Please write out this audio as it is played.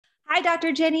Hi,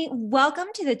 Dr. Jenny. Welcome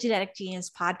to the Genetic Genius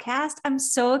podcast. I'm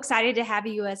so excited to have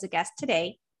you as a guest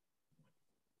today.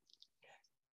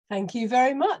 Thank you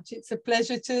very much. It's a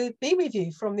pleasure to be with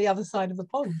you from the other side of the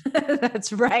pond.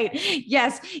 That's right.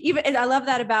 Yes. And I love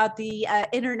that about the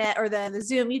internet or the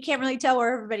Zoom. You can't really tell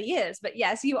where everybody is, but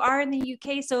yes, you are in the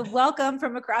UK. So welcome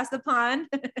from across the pond.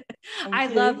 I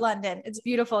love London. It's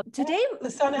beautiful. Today, the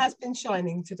sun has been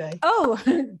shining today. Oh,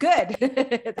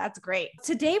 good. That's great.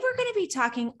 Today, we're going to be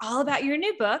talking all about your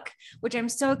new book, which I'm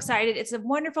so excited. It's a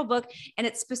wonderful book, and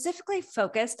it's specifically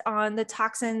focused on the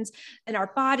toxins in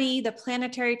our body, the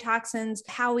planetary toxins,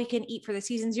 how we can eat for the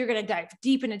seasons. You're going to dive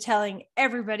deep into telling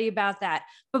everybody about that.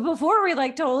 But before we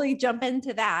totally jump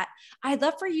into that, I'd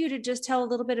love for you to just tell a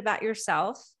little bit about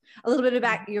yourself, a little bit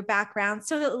about your background,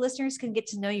 so that the listeners can get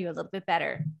to know you a little bit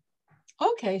better.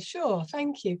 Okay, sure.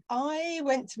 Thank you. I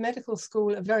went to medical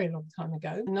school a very long time ago,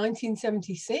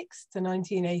 1976 to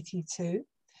 1982.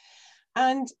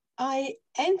 And I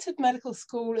entered medical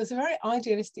school as a very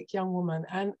idealistic young woman.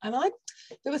 And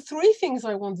there were three things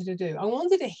I wanted to do. I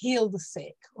wanted to heal the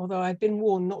sick, although I'd been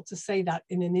warned not to say that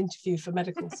in an interview for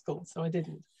medical school, so I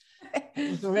didn't.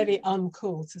 It was already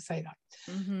uncool to say that.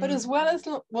 Mm-hmm. But as well as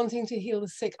not wanting to heal the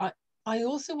sick, I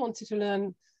also wanted to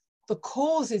learn the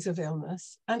causes of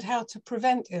illness and how to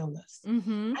prevent illness.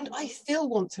 Mm-hmm. And I still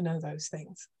want to know those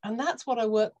things. And that's what I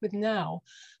work with now.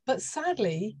 But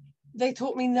sadly, they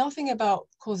taught me nothing about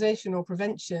causation or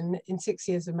prevention in 6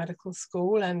 years of medical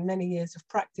school and many years of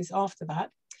practice after that,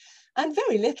 and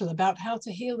very little about how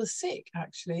to heal the sick,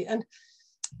 actually. And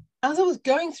as I was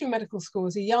going through medical school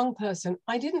as a young person,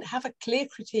 I didn't have a clear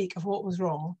critique of what was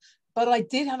wrong, but I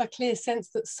did have a clear sense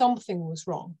that something was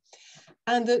wrong,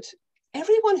 and that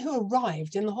everyone who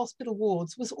arrived in the hospital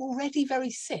wards was already very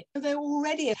sick. They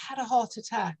already had a heart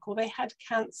attack, or they had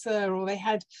cancer, or they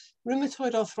had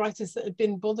rheumatoid arthritis that had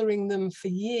been bothering them for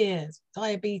years,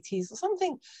 diabetes, or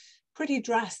something pretty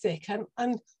drastic.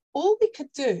 And all we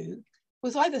could do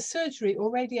was either surgery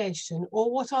or radiation, or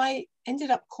what I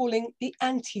ended up calling the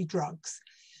anti-drugs.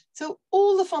 So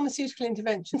all the pharmaceutical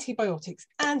interventions, antibiotics,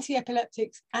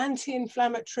 anti-epileptics,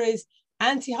 anti-inflammatories,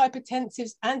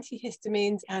 antihypertensives,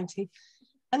 antihistamines, and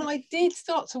I did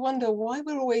start to wonder why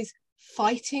we're always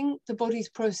fighting the body's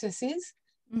processes.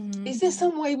 Mm-hmm. Is there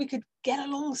some way we could get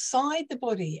alongside the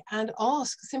body and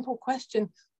ask a simple question?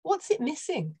 What's it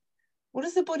missing? What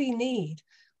does the body need?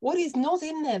 What is not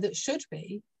in there that should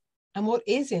be? And what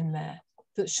is in there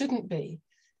that shouldn't be?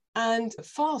 And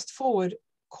fast forward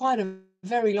quite a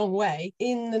very long way,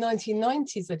 in the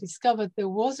 1990s, I discovered there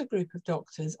was a group of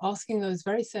doctors asking those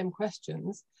very same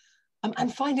questions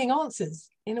and finding answers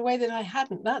in a way that I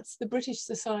hadn't. That's the British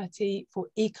Society for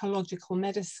Ecological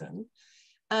Medicine.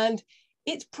 And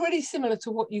it's pretty similar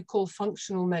to what you call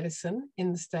functional medicine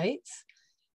in the States.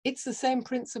 It's the same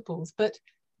principles, but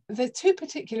there are two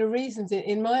particular reasons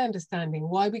in my understanding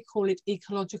why we call it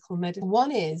ecological medicine.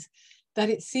 One is that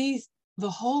it sees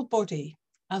the whole body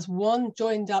as one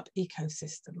joined up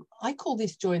ecosystem. I call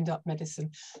this joined up medicine.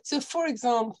 So for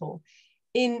example,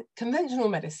 in conventional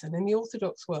medicine, in the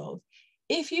orthodox world,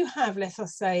 if you have, let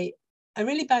us say, a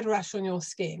really bad rash on your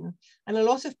skin and a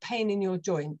lot of pain in your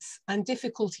joints and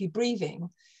difficulty breathing,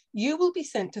 you will be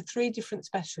sent to three different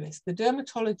specialists: the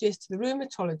dermatologist, the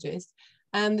rheumatologist,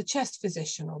 and the chest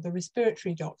physician or the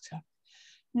respiratory doctor.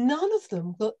 None of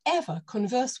them will ever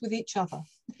converse with each other.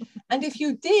 And if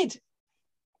you did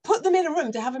put them in a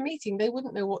room to have a meeting, they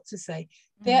wouldn't know what to say.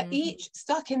 They're each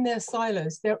stuck in their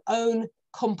silos, their own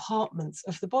compartments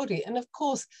of the body. And of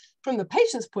course, from the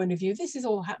patient's point of view, this is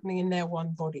all happening in their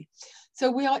one body. So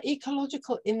we are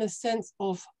ecological in the sense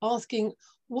of asking,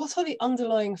 what are the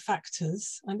underlying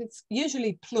factors? And it's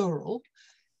usually plural.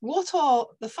 What are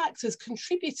the factors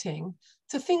contributing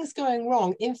to things going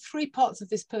wrong in three parts of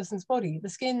this person's body: the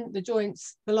skin, the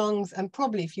joints, the lungs, and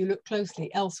probably, if you look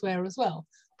closely, elsewhere as well.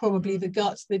 Probably the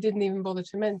gut they didn't even bother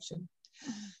to mention.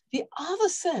 The other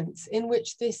sense in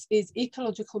which this is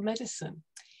ecological medicine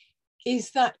is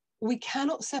that we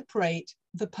cannot separate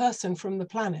the person from the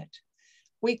planet.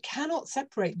 We cannot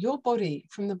separate your body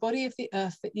from the body of the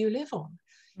earth that you live on,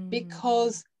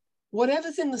 because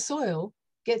whatever's in the soil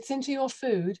gets into your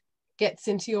food, gets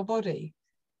into your body.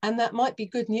 And that might be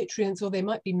good nutrients, or they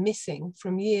might be missing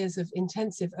from years of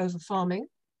intensive over-farming.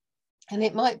 And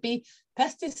it might be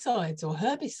pesticides or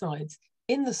herbicides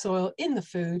in the soil, in the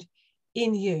food,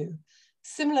 in you.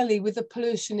 Similarly with the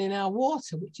pollution in our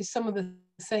water, which is some of the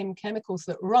same chemicals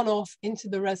that run off into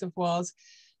the reservoirs,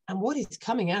 and what is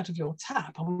coming out of your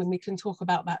tap. I mean, we can talk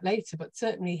about that later, but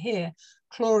certainly here,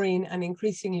 chlorine and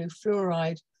increasingly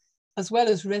fluoride, as well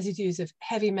as residues of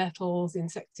heavy metals,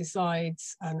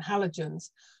 insecticides, and halogens,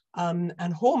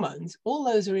 and hormones, all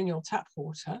those are in your tap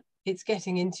water. It's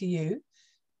getting into you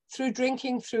through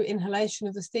drinking, through inhalation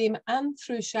of the steam, and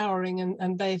through showering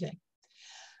and bathing.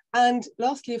 And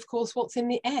lastly, of course, what's in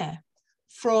the air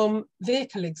from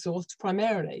vehicle exhaust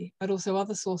primarily, but also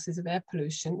other sources of air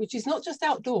pollution, which is not just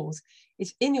outdoors,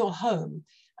 it's in your home.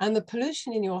 And the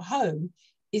pollution in your home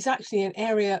is actually an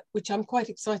area which I'm quite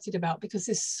excited about, because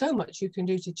there's so much you can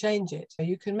do to change it.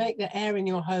 You can make the air in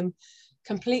your home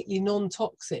completely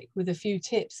non-toxic with a few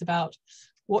tips about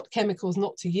what chemicals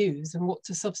not to use and what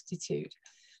to substitute.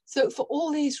 So for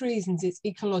all these reasons, it's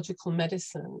ecological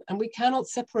medicine, and we cannot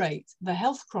separate the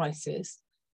health crisis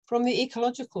from the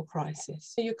ecological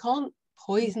crisis. So you can't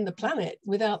poison the planet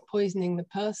without poisoning the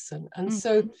person. And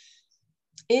so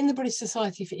in the British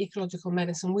Society for Ecological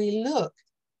Medicine, we look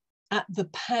at the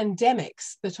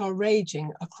pandemics that are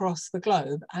raging across the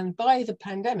globe. And by the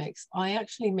pandemics, I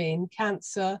actually mean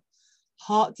cancer,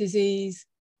 heart disease,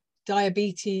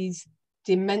 diabetes,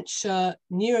 dementia,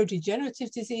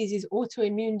 neurodegenerative diseases,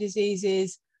 autoimmune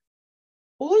diseases.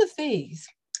 All of these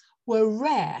were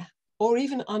rare or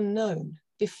even unknown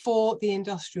before the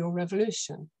Industrial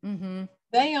Revolution.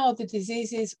 They are the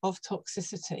diseases of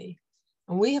toxicity,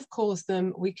 and we have caused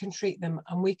them, we can treat them,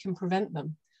 and we can prevent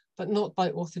them, but not by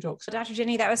orthodox. Dr.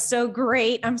 Jenny, that was so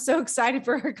great. I'm so excited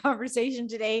for our conversation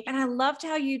today. And I loved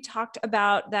how you talked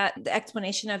about that, the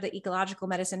explanation of the ecological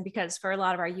medicine, because for a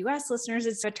lot of our US listeners,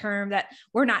 it's a term that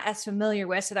we're not as familiar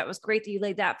with. So that was great that you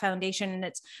laid that foundation. And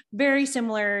it's very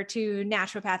similar to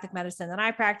naturopathic medicine that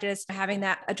I practice, having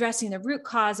that addressing the root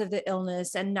cause of the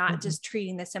illness and not just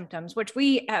treating the symptoms, which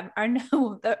we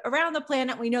know around the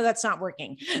planet, we know that's not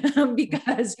working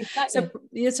because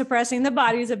suppressing the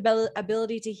body's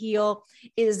ability to heal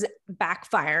is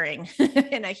backfiring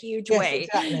in a huge way.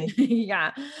 Exactly.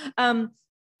 Yeah.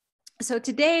 So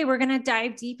today we're going to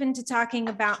dive deep into talking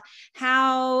about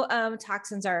how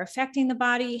toxins are affecting the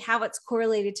body, how it's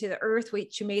correlated to the earth,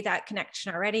 which you made that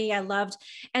connection already. I loved.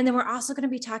 And then we're also going to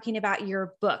be talking about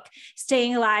your book,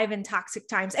 Staying Alive in Toxic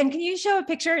Times. And can you show a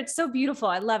picture? It's so beautiful.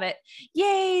 I love it.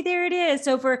 Yay, there it is.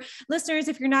 So for listeners,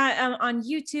 if you're not on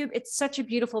YouTube, it's such a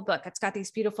beautiful book. It's got these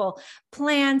beautiful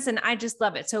plants and I just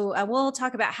love it. So we'll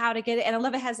talk about how to get it. And I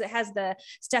love it has the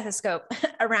stethoscope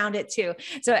around it too.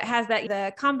 So it has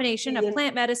the combination of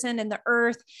plant medicine and the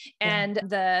earth and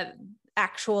the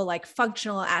actual like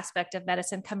functional aspect of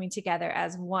medicine coming together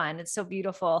as one. It's so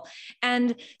beautiful.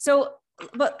 And so,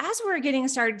 but as we're getting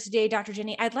started today, Dr.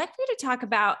 Jenny, I'd like for you to talk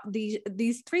about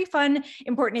these three fun,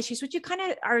 important issues, which you kind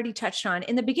of already touched on.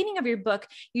 In the beginning of your book,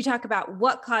 you talk about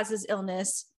what causes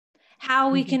illness,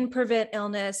 how we can prevent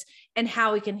illness, and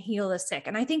how we can heal the sick.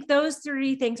 And I think those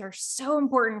three things are so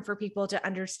important for people to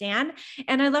understand.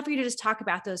 And I'd love for you to just talk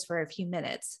about those for a few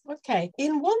minutes. Okay.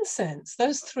 In one sense,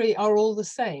 those three are all the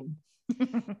same.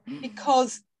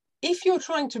 Because if you're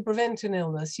trying to prevent an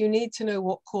illness, you need to know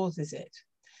what causes it.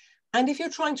 And if you're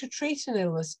trying to treat an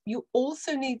illness, you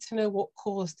also need to know what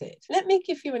caused it. Let me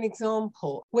give you an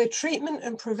example where treatment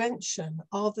and prevention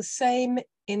are the same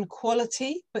in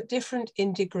quality, but different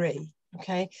in degree,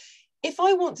 okay? If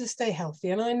I want to stay healthy,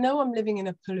 and I know I'm living in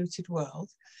a polluted world,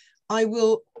 I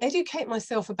will educate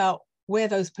myself about where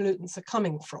those pollutants are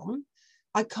coming from.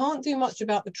 I can't do much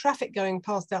about the traffic going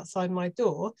past outside my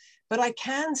door, but I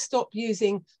can stop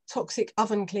using toxic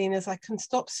oven cleaners. I can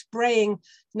stop spraying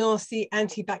nasty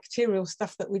antibacterial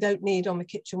stuff that we don't need on the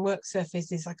kitchen work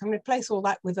surfaces. I can replace all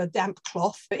that with a damp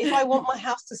cloth. But if I want my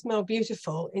house to smell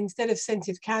beautiful, instead of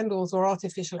scented candles or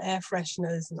artificial air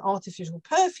fresheners and artificial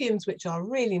perfumes, which are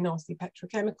really nasty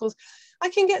petrochemicals, I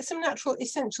can get some natural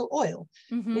essential oil,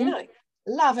 you know,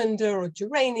 lavender or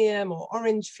geranium or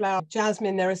orange flower,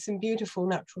 jasmine. There are some beautiful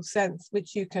natural scents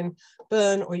which you can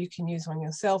burn or you can use on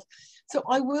yourself. So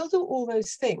I will do all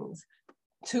those things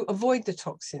to avoid the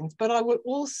toxins, but I will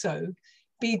also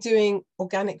be doing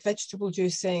organic vegetable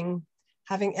juicing,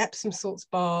 having Epsom salts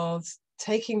baths,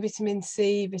 taking vitamin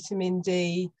C, vitamin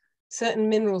D, certain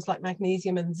minerals like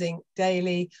magnesium and zinc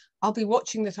daily. I'll be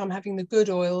watching that I'm having the good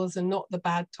oils and not the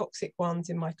bad toxic ones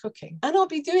in my cooking. And I'll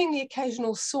be doing the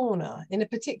occasional sauna in a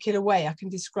particular way I can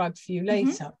describe for you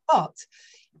later. But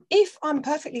if I'm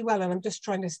perfectly well and I'm just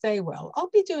trying to stay well, I'll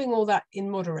be doing all that in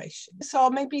moderation. So I'll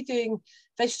maybe doing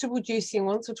vegetable juicing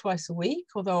once or twice a week,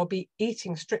 although I'll be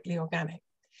eating strictly organic.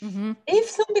 If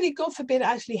somebody, God forbid,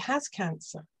 actually has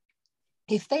cancer,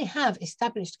 if they have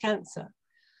established cancer,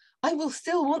 I will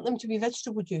still want them to be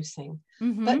vegetable juicing.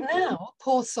 But now,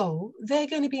 poor soul, they're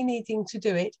going to be needing to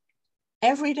do it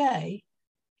every day,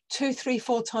 2, 3,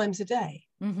 4 times a day,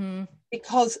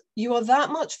 because you are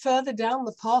that much further down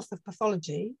the path of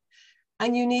pathology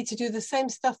and you need to do the same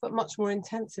stuff, but much more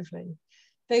intensively.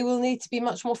 They will need to be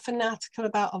much more fanatical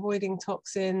about avoiding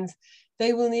toxins.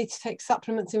 They will need to take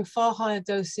supplements in far higher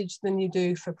dosage than you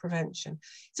do for prevention.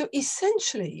 So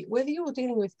essentially, whether you're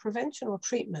dealing with prevention or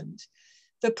treatment,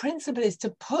 the principle is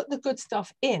to put the good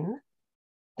stuff in,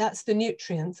 that's the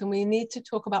nutrients, and we need to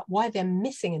talk about why they're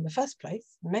missing in the first place,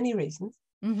 many reasons,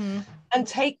 and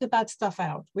take the bad stuff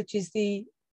out, which is the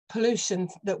pollution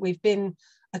that we've been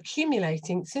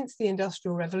accumulating since the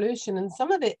Industrial Revolution, and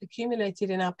some of it accumulated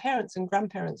in our parents' and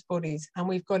grandparents' bodies, and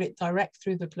we've got it direct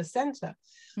through the placenta,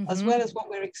 as well as what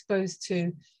we're exposed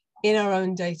to in our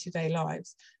own day-to-day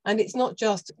lives. And it's not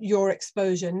just your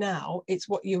exposure now, it's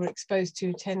what you were exposed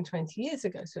to 10, 20 years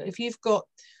ago. So if you've got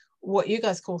what you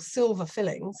guys call silver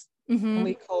fillings, and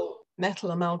we call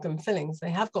metal amalgam fillings, they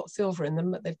have got silver in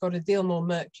them, but they've got a deal more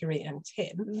mercury and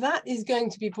tin. That is going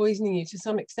to be poisoning you to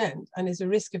some extent and is a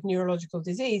risk of neurological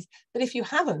disease. But if you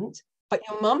haven't, but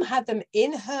your mum had them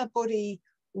in her body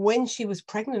when she was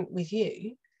pregnant with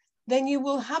you, then you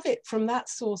will have it from that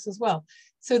source as well.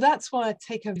 So that's why I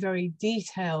take a very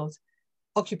detailed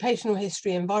occupational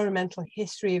history, environmental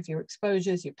history of your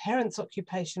exposures, your parents'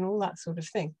 occupation, all that sort of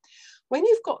thing. When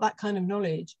you've got that kind of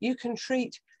knowledge, you can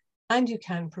treat and you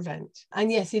can prevent. And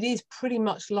yes, it is pretty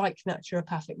much like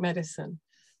naturopathic medicine.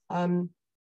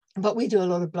 But we do a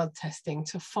lot of blood testing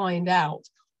to find out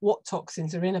what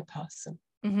toxins are in a person.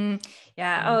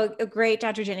 Yeah. Oh, great,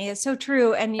 Dr. Jenny. It's so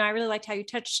true. And I really liked how you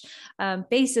touched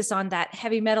basis on that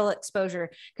heavy metal exposure,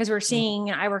 because we're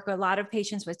seeing, I work with a lot of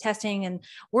patients with testing and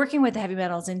working with the heavy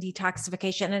metals and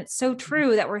detoxification. And it's so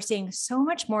true that we're seeing so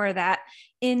much more of that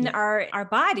in our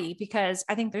body, because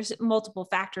I think there's multiple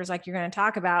factors like you're going to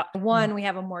talk about. One, we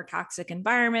have a more toxic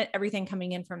environment, everything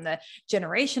coming in from the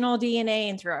generational DNA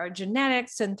and through our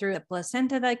genetics and through the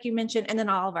placenta, like you mentioned, and then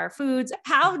all of our foods.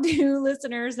 How do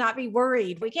listeners not be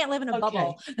worried? We can't live in a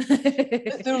bubble.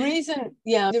 The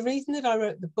reason that I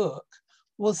wrote the book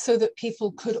was so that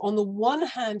people could, on the one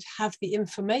hand, have the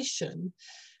information,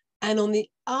 and on the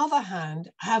other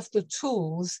hand, have the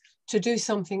tools to do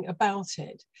something about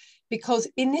it. Because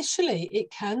initially it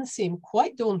can seem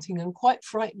quite daunting and quite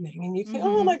frightening, and you think,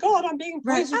 oh my God, I'm being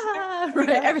poisoned.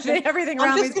 Everything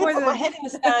around me is poison. Put my head in the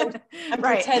sand and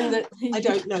pretend that I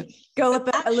don't know.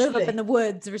 Live up in the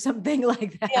woods or something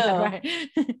like that.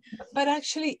 Yeah. But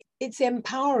actually, it's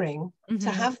empowering to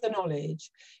have the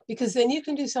knowledge, because then you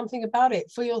can do something about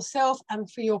it for yourself and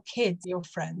for your kids, your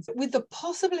friends, with the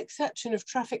possible exception of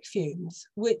traffic fumes,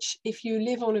 which if you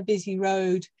live on a busy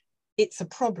road, it's a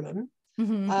problem.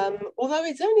 Although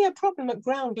it's only a problem at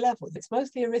ground level. It's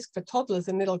mostly a risk for toddlers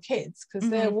and little kids, because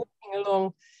they're walking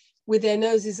along with their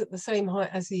noses at the same height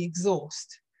as the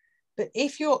exhaust. But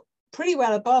if you're pretty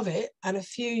well above it and a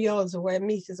few yards away,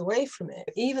 meters away from it,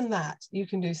 even that you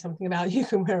can do something about. You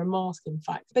can wear a mask, in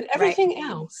fact. But everything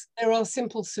else, there are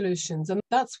simple solutions, and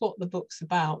that's what the book's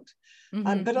about.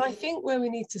 But I think where we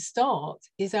need to start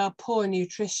is our poor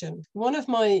nutrition. One of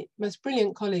my most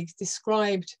brilliant colleagues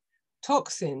described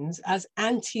toxins as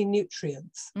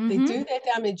anti-nutrients. They do their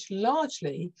damage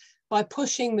largely by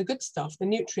pushing the good stuff, the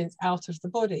nutrients, out of the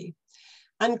body.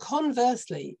 And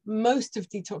conversely, most of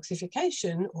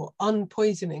detoxification, or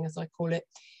unpoisoning as I call it,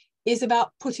 is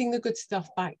about putting the good stuff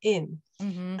back in.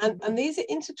 And these are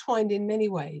intertwined in many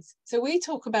ways. So we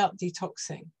talk about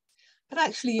detoxing, but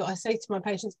actually I say to my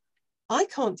patients, I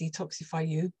can't detoxify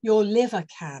you, your liver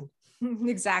can.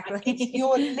 Exactly. It's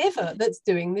your liver that's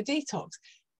doing the detox.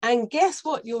 And guess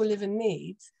what your liver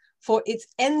needs for its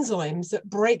enzymes that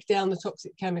break down the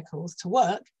toxic chemicals to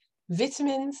work?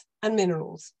 Vitamins and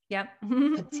minerals. Yep.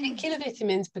 Particular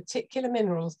vitamins, particular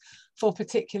minerals for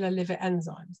particular liver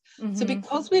enzymes. So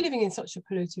because we're living in such a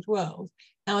polluted world,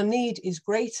 our need is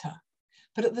greater.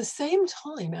 But at the same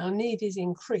time, our need is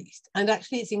increased. And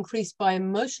actually, it's increased by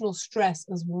emotional stress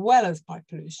as well as by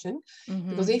pollution.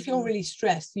 Because if you're really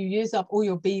stressed, you use up all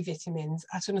your B vitamins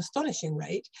at an astonishing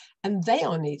rate. And they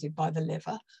are needed by the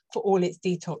liver for all its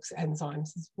detox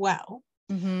enzymes as well.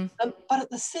 But at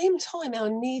the same time, our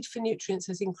need for nutrients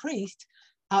has increased.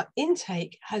 Our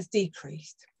intake has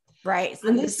decreased. Right.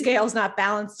 And the scale's not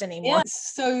balanced anymore. Yeah,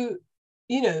 so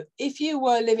you know, if you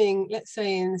were living, let's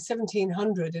say in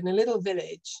 1700 in a little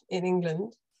village in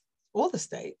England or the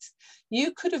States,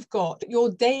 you could have got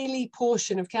your daily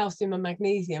portion of calcium and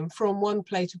magnesium from one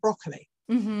plate of broccoli.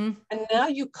 And now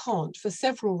you can't, for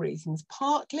several reasons.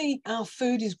 Partly our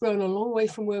food is grown a long way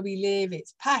from where we live.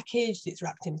 It's packaged, it's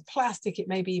wrapped in plastic, it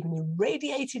may be even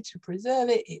irradiated to preserve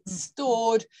it, it's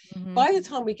stored. By the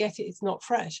time we get it, it's not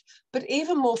fresh. But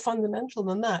even more fundamental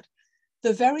than that,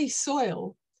 the very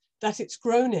soil that it's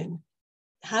grown in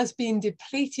has been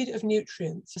depleted of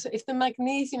nutrients. So if the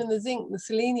magnesium and the zinc, the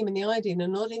selenium and the iodine are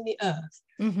not in the earth,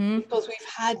 because we've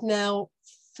had now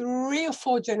 3 or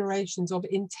 4 generations of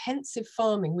intensive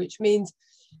farming, which means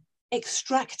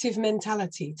extractive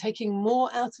mentality, taking more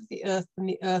out of the earth than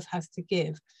the earth has to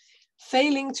give,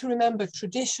 failing to remember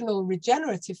traditional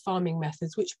regenerative farming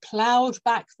methods, which ploughed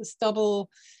back the stubble,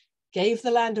 gave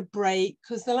the land a break,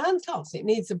 because the land does, it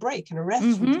needs a break and a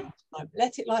rest from time to time.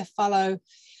 Let it lie fallow,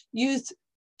 used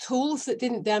tools that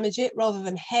didn't damage it rather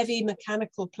than heavy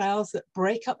mechanical ploughs that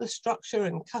break up the structure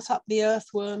and cut up the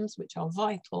earthworms, which are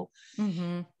vital.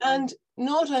 And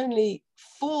not only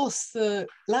force the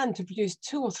land to produce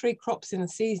 2 or 3 crops in a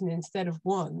season instead of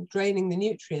 1, draining the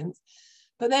nutrients,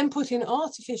 but then put in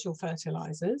artificial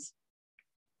fertilizers,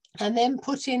 and then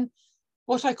put in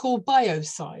what I call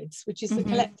biocides, which is the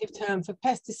collective term for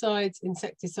pesticides,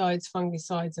 insecticides,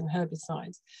 fungicides, and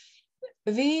herbicides.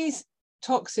 These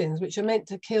toxins, which are meant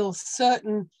to kill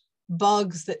certain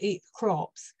bugs that eat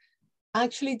crops,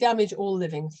 actually damage all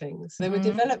living things. They were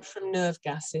developed from nerve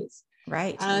gases.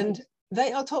 Right. And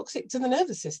they are toxic to the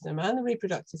nervous system and the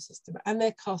reproductive system, and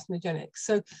they're carcinogenic.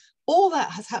 So all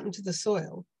that has happened to the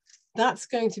soil. That's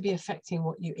going to be affecting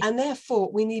what you eat. And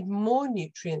therefore, we need more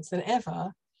nutrients than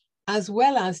ever, as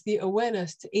well as the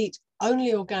awareness to eat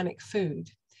only organic food.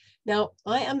 Now,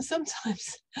 I'm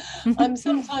sometimes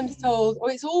told, oh,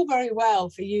 it's all very well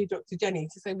for you, Dr. Jenny,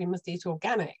 to say we must eat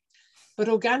organic, but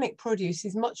organic produce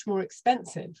is much more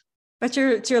expensive. But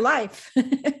it's your life.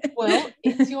 Well,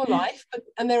 it's your life,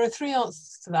 and there are 3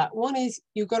 answers to that. One is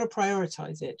you've got to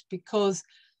prioritize it, because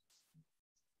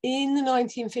in the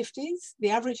 1950s, the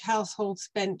average household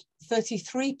spent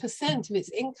 33% of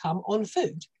its income on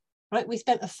food, right? We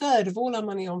spent 1/3 of all our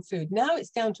money on food. Now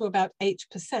it's down to about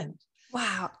 8%.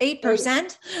 Wow,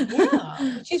 8%?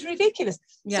 Yeah, which is ridiculous.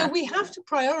 Yeah. So we have to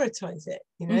prioritize it.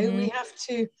 We have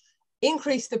to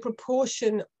increase the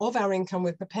proportion of our income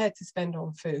we're prepared to spend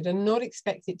on food, and not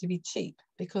expect it to be cheap,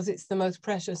 because it's the most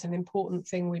precious and important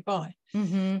thing we buy.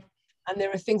 And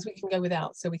there are things we can go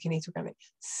without, so we can eat organic.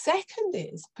 Second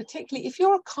is, particularly if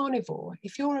you're a carnivore,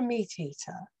 if you're a meat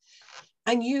eater,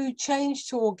 and you change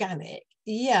to organic,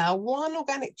 1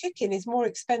 organic chicken is more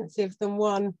expensive than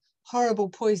 1 horrible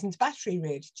poisoned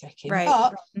battery-reared chicken, right.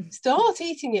 But start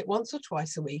eating it once or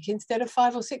twice a week instead of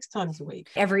 5 or 6 times a week.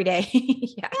 Every day.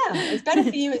 Yeah, it's better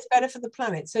for you, it's better for the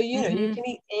planet. So, you can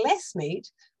eat less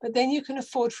meat, but then you can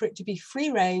afford for it to be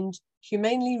free range,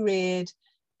 humanely reared,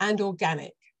 and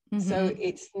organic. So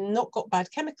it's not got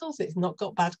bad chemicals, it's not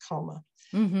got bad karma.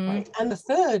 Right? And the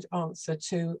third answer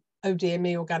to, oh dear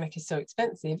me, organic is so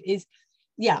expensive, is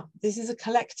this is a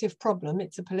collective problem.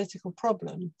 It's a political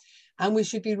problem. And we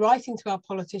should be writing to our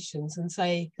politicians and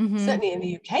say, certainly in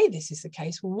the UK, this is the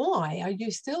case. Why are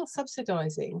you still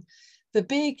subsidizing the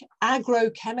big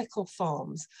agrochemical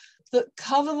farms that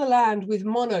cover the land with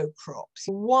monocrops,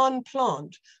 1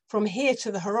 plant from here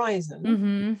to the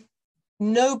horizon?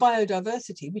 No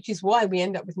biodiversity, which is why we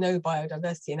end up with no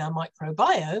biodiversity in our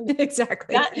microbiome.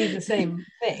 Exactly. Exactly the same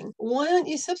thing. Why aren't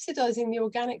you subsidizing the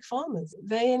organic farmers?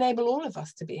 They enable all of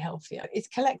us to be healthier. It's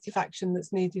collective action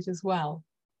that's needed as well.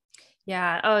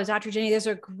 Yeah. Oh, Dr. Jenny, those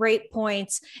are great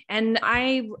points. And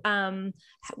I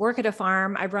work at a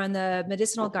farm. I run the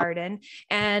medicinal garden,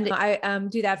 and I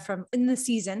do that from in the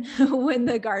season when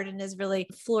the garden is really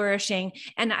flourishing.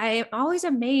 And I am always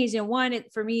amazed.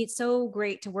 For me, it's so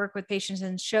great to work with patients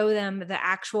and show them the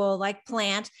actual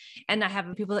plant. And I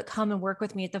have people that come and work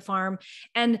with me at the farm.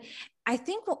 And I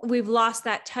think we've lost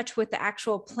that touch with the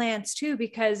actual plants too,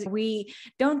 because we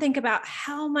don't think about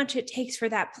how much it takes for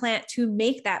that plant to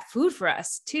make that food for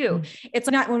us too. It's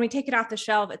not when we take it off the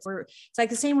shelf, it's like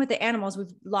the same with the animals.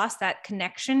 We've lost that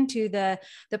connection to the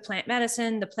plant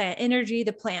medicine, the plant energy,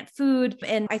 the plant food.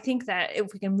 And I think that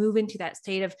if we can move into that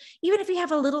state of, even if you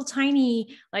have a little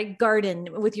tiny garden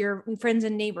with your friends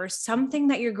and neighbors, something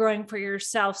that you're growing for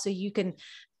yourself so you can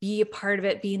be a part of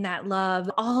it, being that love,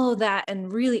 all of that,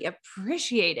 and really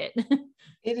appreciate it.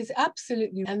 It is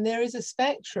absolutely. And there is a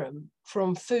spectrum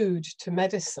from food to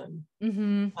medicine.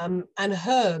 And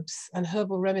herbs and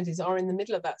herbal remedies are in the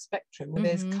middle of that spectrum.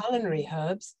 There's culinary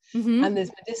herbs and there's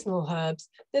medicinal herbs.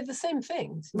 They're the same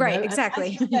things. Right,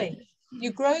 exactly. And as you say,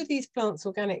 you grow these plants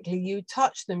organically, you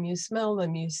touch them, you smell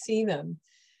them, you see them,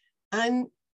 and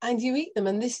you eat them.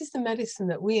 And this is the medicine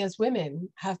that we as women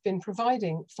have been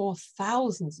providing for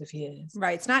thousands of years.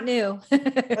 Right. It's not new. So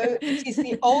it is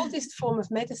the oldest form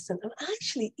of medicine. And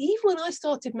actually, even when I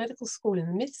started medical school in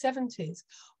the mid-70s,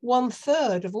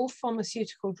 1/3 of all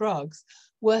pharmaceutical drugs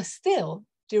were still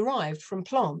derived from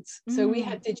plants. So we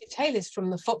had digitalis from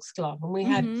the foxglove, and we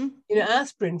had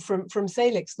aspirin from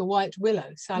salix, the white willow,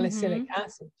 salicylic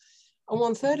acid. And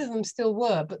 1/3 of them still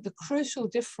were. But the crucial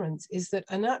difference is that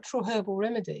a natural herbal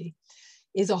remedy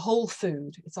is a whole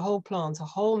food. It's a whole plant, a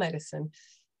whole medicine.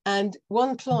 And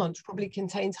one plant probably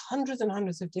contains hundreds and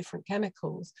hundreds of different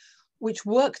chemicals, which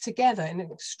work together in an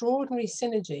extraordinary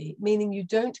synergy, meaning you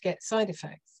don't get side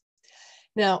effects.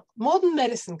 Now, modern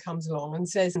medicine comes along and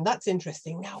says, and that's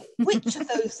interesting. Now, which of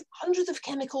those hundreds of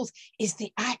chemicals is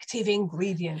the active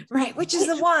ingredient? Right, which is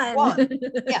the one?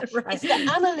 Yeah, Right. It's the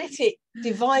analytic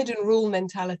divide and rule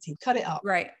mentality. Cut it up.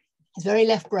 Right. It's very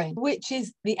left brain. Which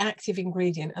is the active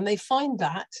ingredient? And they find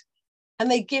that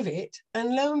and they give it.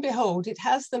 And lo and behold, it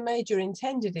has the major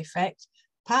intended effect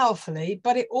powerfully,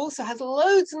 but it also has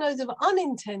loads and loads of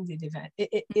unintended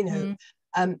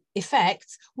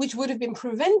effects, which would have been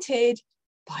prevented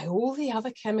by all the other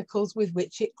chemicals with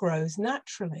which it grows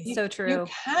naturally. So true. You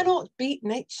cannot beat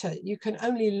nature. You can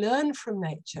only learn from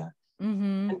nature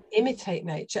and imitate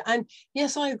nature. And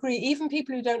yes, I agree. Even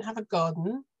people who don't have a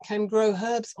garden can grow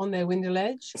herbs on their window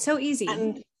ledge. So easy.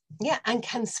 And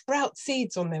can sprout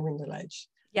seeds on their window ledge.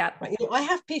 Yeah. Right? I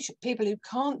have people who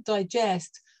can't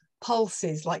digest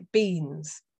pulses like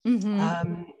beans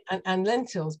and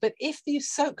lentils, but if you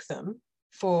soak them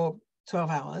for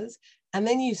 12 hours and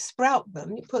then you sprout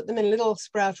them, you put them in a little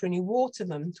sprouter and you water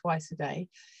them twice a day,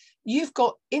 you've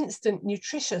got instant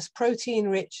nutritious protein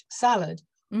rich salad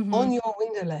on your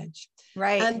window ledge.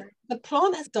 Right. And the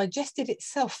plant has digested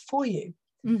itself for you.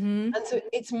 And so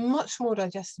it's much more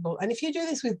digestible. And if you do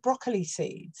this with broccoli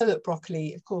seeds, so that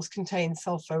broccoli, of course, contains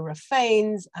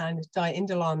sulforaphanes and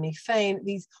diindolylmethane,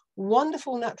 these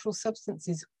wonderful natural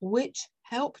substances which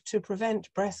help to prevent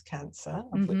breast cancer,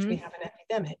 of which we have an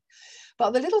epidemic.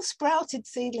 But the little sprouted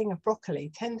seedling of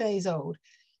broccoli, 10 days old,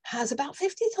 has about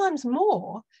 50 times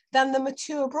more than the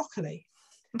mature broccoli.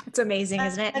 It's amazing,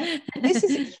 isn't it? And this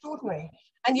is extraordinary.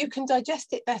 And you can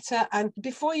digest it better. And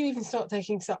before you even start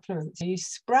taking supplements, you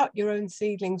sprout your own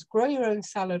seedlings, grow your own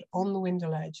salad on the window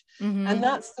ledge. And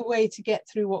that's the way to get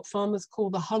through what farmers call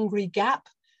the hungry gap.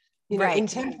 You know, in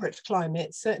temperate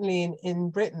climates, certainly in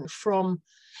Britain, from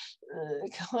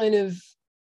kind of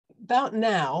about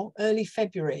now, early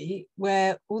February,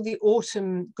 where all the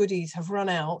autumn goodies have run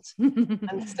out,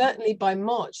 and certainly by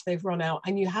March they've run out,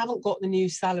 and you haven't got the new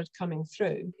salad coming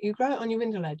through, you grow it on your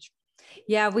window ledge.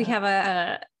 Yeah, we have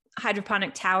a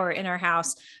hydroponic tower in our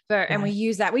house, and we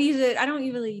use that. We use it. I don't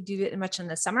really do it much in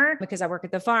the summer because I work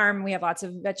at the farm. We have lots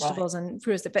of vegetables and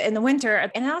fruits, but in the winter,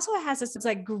 and it also has this, it's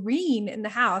like green in the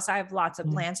house. I have lots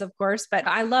of plants, of course, but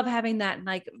I love having that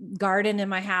like garden in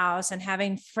my house and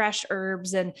having fresh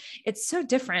herbs. And it's so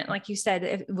different, like you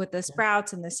said, with the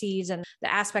sprouts and the seeds and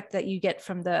the aspect that you get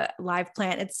from the live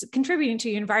plant. It's contributing to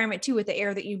your environment too, with the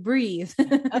air that you breathe.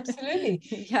 Absolutely.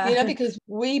 Yeah. You know, because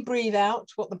we breathe out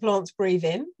what the plants breathe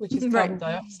in, which is carbon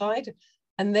dioxide,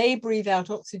 and they breathe out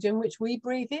oxygen, which we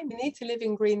breathe in. We need to live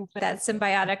in green places. That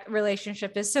symbiotic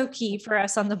relationship is so key for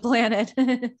us on the planet.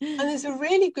 And there's a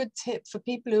really good tip for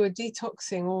people who are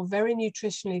detoxing or very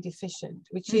nutritionally deficient,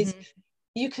 which is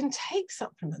you can take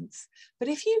supplements, but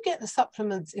if you get the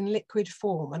supplements in liquid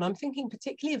form, and I'm thinking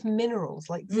particularly of minerals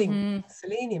like zinc,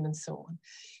 selenium, and so on,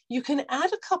 you can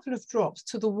add a couple of drops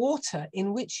to the water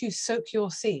in which you soak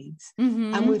your seeds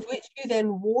and with which you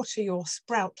then water your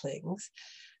sproutlings,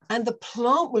 and the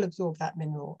plant will absorb that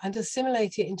mineral and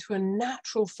assimilate it into a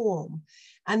natural form.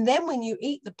 And then when you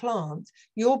eat the plant,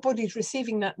 your body's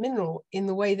receiving that mineral in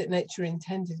the way that nature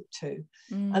intended it to.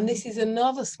 And this is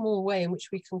another small way in which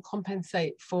we can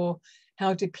compensate for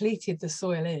how depleted the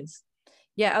soil is.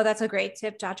 Yeah. Oh, that's a great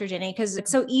tip, Dr. Jenny, because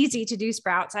it's so easy to do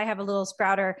sprouts. I have a little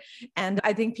sprouter, and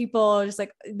I think people just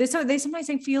like this, so they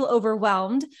sometimes feel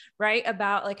overwhelmed, right?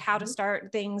 About like how to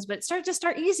start things, but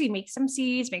start easy, make some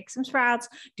seeds, make some sprouts,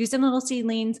 do some little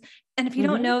seedlings. And if you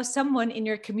don't know, someone in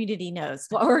your community knows,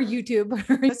 or YouTube,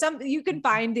 or you can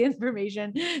find the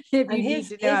information if you need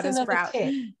to know how to sprout.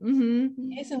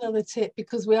 Here's another tip,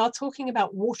 because we are talking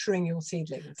about watering your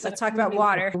seedlings. Let's talk about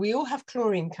water. We all have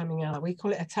chlorine coming out. We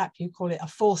call it a tap. You call it a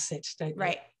faucet, don't you?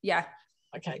 Right. Yeah.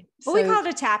 Okay. Well, we call it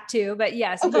a tap too, but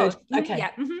yes. Oh, good. Okay.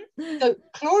 Yeah. So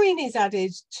chlorine is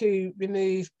added to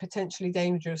remove potentially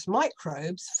dangerous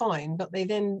microbes, fine, but they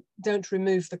then don't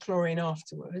remove the chlorine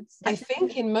afterwards. I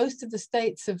think in most of the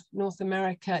states of North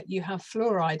America, you have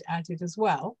fluoride added as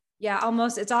well. Yeah,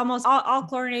 almost. It's almost all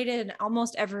chlorinated, and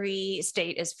almost every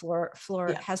state is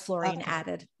has fluorine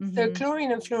added. So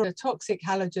chlorine and fluoride are toxic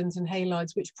halogens and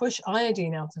halides which push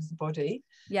iodine out of the body.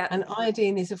 Yeah. And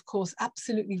iodine is, of course,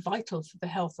 absolutely vital for the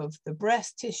health of the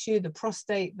breast tissue, the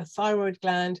prostate, the thyroid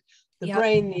gland, the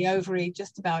brain, the ovary,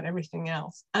 just about everything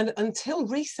else. And until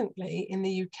recently in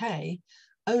the UK,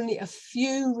 only a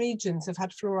few regions have had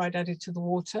fluoride added to the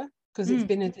water, because it's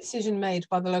been a decision made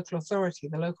by the local authority,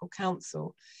 the local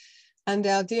council. And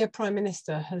our dear Prime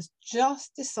Minister has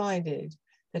just decided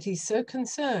that he's so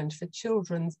concerned for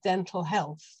children's dental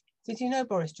health. Did you know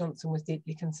Boris Johnson was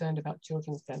deeply concerned about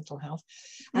children's dental health?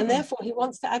 And therefore he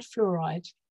wants to add fluoride.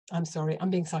 I'm sorry, I'm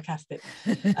being sarcastic.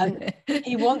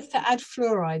 He wants to add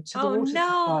fluoride to the water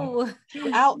supply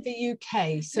throughout the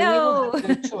UK. So we will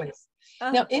have no choice.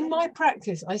 Now, in my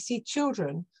practice, I see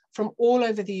children from all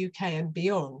over the UK and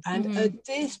beyond, and a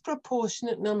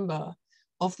disproportionate number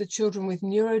of the children with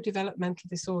neurodevelopmental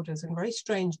disorders and very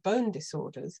strange bone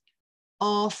disorders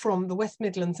are from the West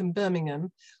Midlands and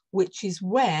Birmingham, which is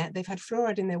where they've had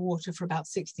fluoride in their water for about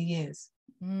 60 years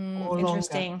or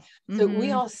interesting. longer. So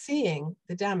we are seeing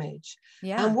the damage.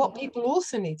 Yeah. And what people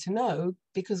also need to know,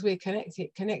 because we're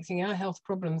connecting our health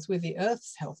problems with the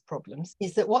Earth's health problems,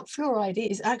 is that what fluoride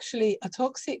is actually a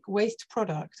toxic waste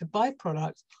product, a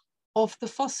byproduct of the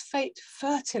phosphate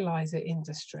fertilizer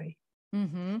industry.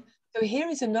 So here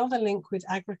is another link with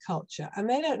agriculture, and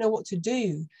they don't know what to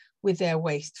do with their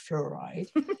waste fluoride.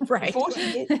 Right.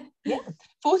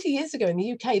 40 years ago in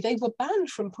the UK, they were banned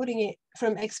from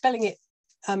expelling it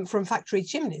from factory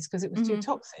chimneys because it was too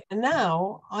toxic. And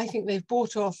now I think they've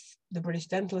bought off the British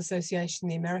Dental Association,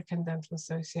 the American Dental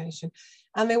Association,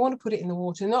 and they want to put it in the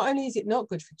water. Not only is it not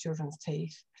good for children's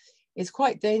teeth, it's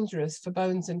quite dangerous for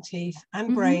bones and teeth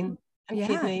and brain and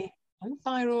kidney and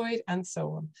thyroid and so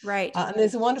on. Right. And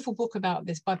there's a wonderful book about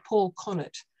this by Paul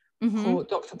Connett, called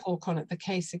Dr. Paul Connett, The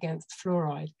Case Against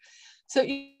Fluoride. So,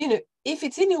 you know, if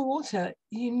it's in your water,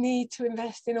 you need to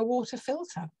invest in a water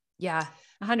filter. Yeah,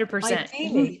 100%.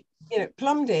 Ideally, you know,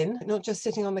 plumbed in, not just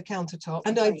sitting on the countertop,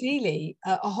 and ideally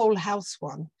a whole house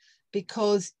one,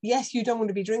 because yes, you don't want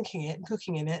to be drinking it and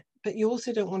cooking in it, but you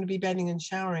also don't want to be bedding and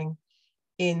showering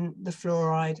in the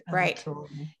fluoride and the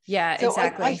chlorine. Yeah, so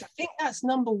exactly. I think that's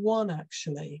number one,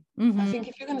 actually. I think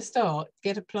if you're going to start,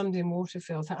 get a plumbed in water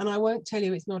filter. And I won't tell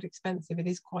you it's not expensive. It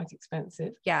is quite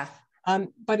expensive. Yeah.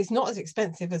 But it's not as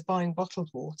expensive as buying bottled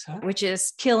water. Which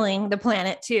is killing the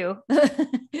planet too.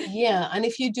 Yeah, and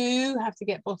if you do have to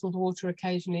get bottled water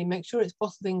occasionally, make sure it's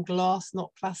bottled in glass,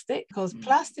 not plastic, because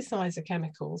plasticizer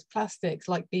chemicals, plastics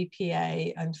like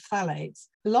BPA and phthalates,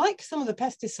 like some of the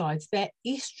pesticides, they're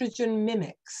estrogen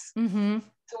mimics.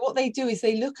 So what they do is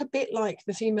they look a bit like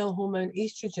the female hormone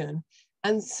estrogen.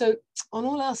 And so on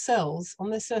all our cells, on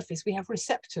their surface, we have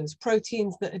receptors,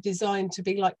 proteins that are designed to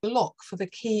be like the lock for the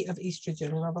key of estrogen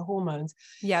and other hormones.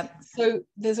 Yeah. So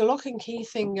there's a lock and key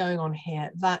thing going on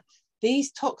here, that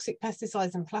these toxic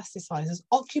pesticides and plasticizers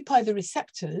occupy the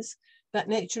receptors that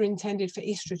nature intended for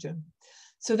estrogen.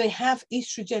 So they have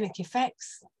estrogenic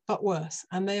effects, but worse.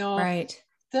 And they are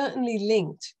certainly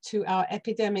linked to our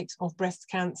epidemics of breast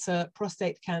cancer,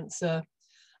 prostate cancer,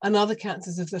 and other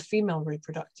cancers of the female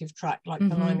reproductive tract, like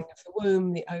the lining of the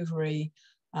womb, the ovary,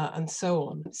 and so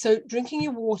on. So drinking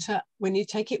your water, when you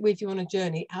take it with you on a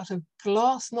journey, out of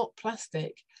glass, not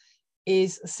plastic,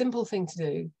 is a simple thing to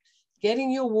do.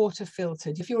 Getting your water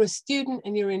filtered. If you're a student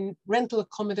and you're in rental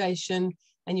accommodation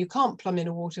and you can't plumb in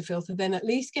a water filter, then at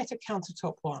least get a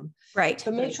countertop one. Right.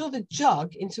 But make sure the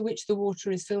jug into which the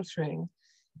water is filtering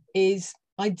is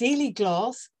ideally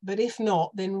glass, but if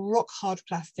not, then rock hard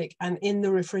plastic and in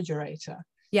the refrigerator.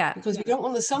 Yeah. Because we don't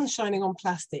want the sun shining on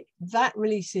plastic. That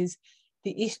releases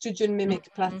the estrogen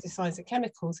mimic plasticizer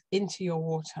chemicals into your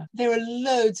water. There are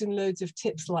loads and loads of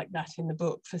tips like that in the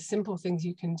book for simple things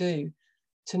you can do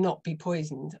to not be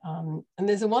poisoned. And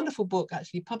there's a wonderful book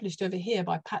actually published over here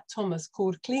by Pat Thomas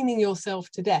called Cleaning Yourself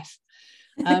to Death.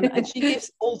 And she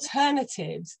gives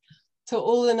alternatives to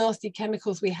all the nasty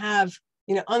chemicals we have,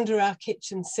 you know, under our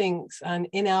kitchen sinks and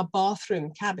in our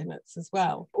bathroom cabinets as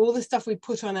well. All the stuff we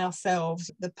put on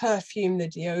ourselves, the perfume, the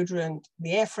deodorant,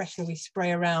 the air freshener we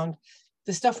spray around,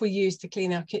 the stuff we use to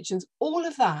clean our kitchens, all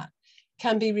of that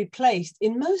can be replaced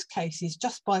in most cases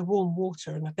just by warm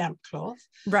water and a damp cloth.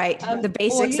 Right. The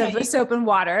basics of the soap and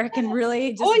water can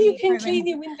really just. Or you can clean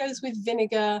your windows with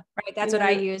vinegar. Right. That's what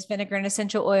I use, vinegar and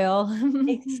essential oil.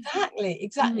 Exactly.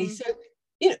 So,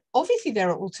 you know, obviously there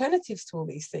are alternatives to all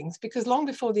these things, because long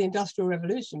before the Industrial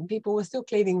Revolution, people were still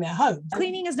cleaning their homes.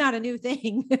 Cleaning is not a new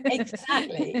thing.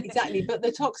 Exactly. But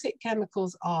the toxic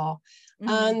chemicals are.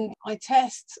 And I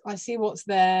test, I see what's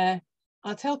there.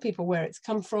 I'll tell people where it's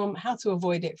come from, how to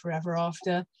avoid it forever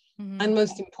after, and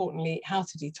most importantly, how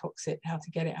to detox it, how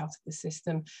to get it out of the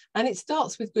system. And it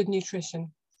starts with good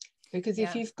nutrition, because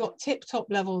if you've got tip-top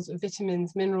levels of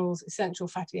vitamins, minerals, essential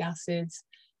fatty acids,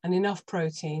 and enough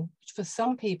protein, which for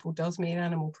some people does mean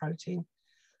animal protein,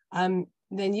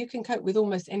 then you can cope with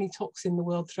almost any toxin the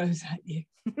world throws at you.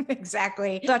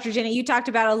 Exactly. Dr. Jenny, you talked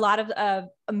about a lot of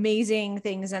amazing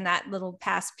things in that little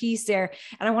past piece there.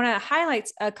 And I want to highlight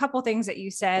a couple things that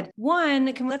you said.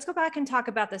 One, let's go back and talk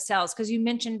about the cells, because you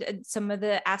mentioned some of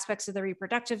the aspects of the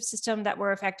reproductive system that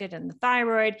were affected in the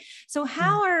thyroid. So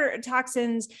how are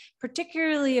toxins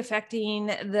particularly affecting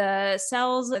the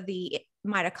cells, the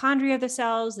mitochondria of the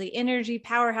cells, the energy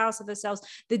powerhouse of the cells,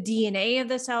 the DNA of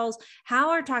the cells?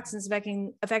 How are toxins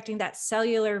affecting that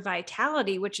cellular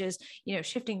vitality, which is,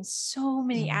 shifting so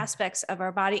many aspects of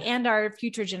our body and our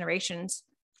future generations?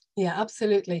 Yeah,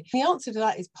 absolutely. The answer to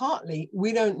that is partly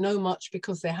we don't know much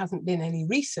because there hasn't been any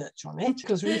research on it,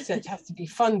 because research has to be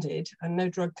funded, and no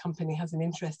drug company has an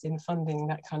interest in funding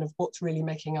that kind of what's really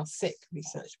making us sick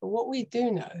research. But what we do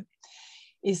know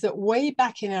is that way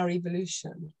back in our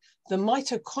evolution, the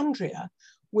mitochondria,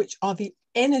 which are the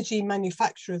energy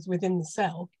manufacturers within the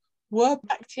cell, were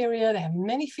bacteria. They have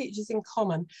many features in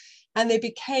common, and they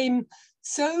became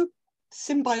so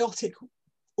symbiotic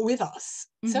with us,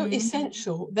 so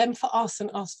essential, them for us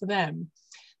and us for them,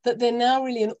 that they're now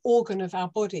really an organ of our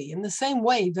body, in the same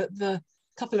way that the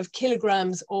couple of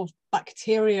kilograms of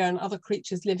bacteria and other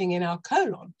creatures living in our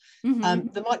colon,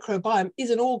 the microbiome, is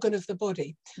an organ of the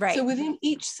body. Right. So within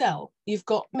each cell, you've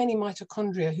got many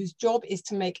mitochondria whose job is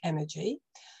to make energy,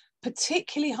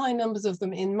 particularly high numbers of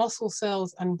them in muscle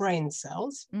cells and brain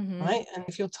cells, right? And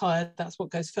if you're tired, that's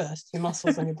what goes first, your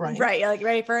muscles and your brain. Right, you're like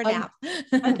ready for a nap.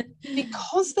 And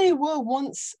because they were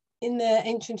once in their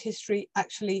ancient history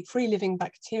actually free-living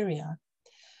bacteria,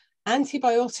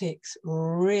 antibiotics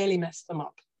really messed them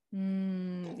up.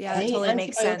 Yeah, that totally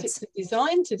makes sense. Antibiotics are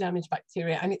designed to damage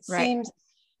bacteria, and it seems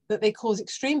that they cause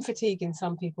extreme fatigue in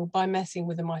some people by messing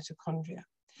with the mitochondria.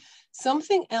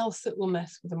 Something else that will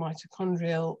mess with the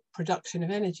mitochondrial production of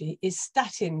energy is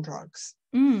statin drugs.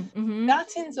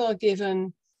 Statins are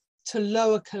given to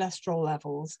lower cholesterol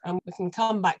levels, and we can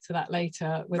come back to that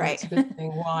later, whether it's a good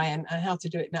thing, why, and how to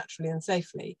do it naturally and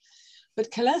safely. But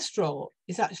cholesterol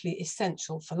is actually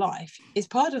essential for life. It's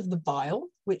part of the bile,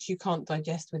 which you can't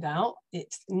digest without.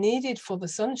 It's needed for the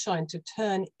sunshine to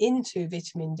turn into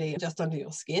vitamin D just under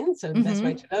your skin. So the best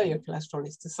way to lower your cholesterol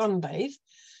is to sunbathe.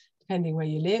 Depending where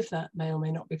you live, that may or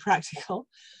may not be practical.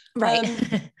 Right.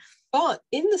 But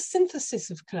in the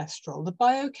synthesis of cholesterol, the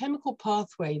biochemical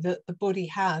pathway that the body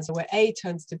has, where A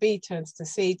turns to B, turns to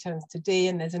C, turns to D,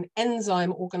 and there's an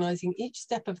enzyme organizing each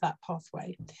step of that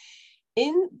pathway.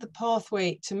 In the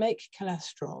pathway to make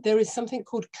cholesterol, there is something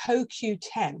called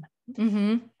CoQ10,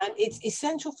 and it's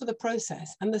essential for the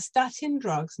process. And the statin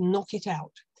drugs knock it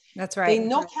out. That's right. They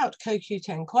knock out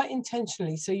CoQ10 quite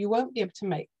intentionally, so you won't be able to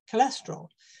make cholesterol.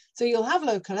 So you'll have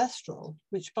low cholesterol,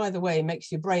 which, by the way,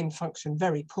 makes your brain function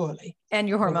very poorly. And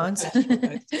your hormones.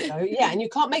 Yeah, and you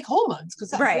can't make hormones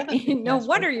because that's right. No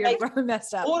wonder you're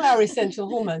messed up. All our essential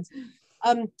hormones.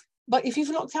 But if you've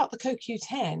knocked out the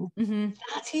CoQ10,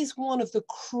 that is one of the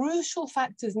crucial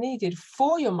factors needed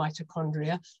for your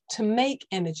mitochondria to make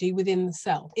energy within the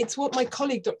cell. It's what my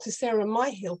colleague, Dr. Sarah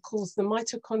Myhill, calls the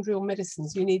mitochondrial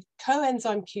medicines. You need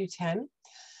coenzyme Q10,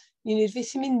 you need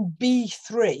vitamin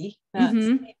B3,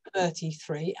 that's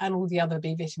 33, and all the other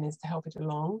B vitamins to help it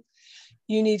along.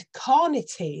 You need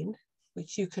carnitine,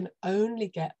 which you can only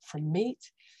get from meat.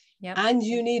 And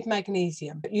you need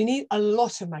magnesium. You need a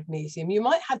lot of magnesium. You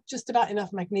might have just about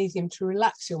enough magnesium to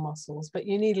relax your muscles, but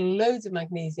you need loads of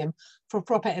magnesium for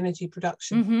proper energy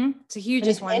production. It's a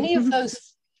huge one. Any of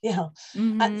those, so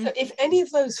if any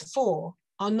of those four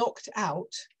are knocked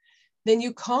out, then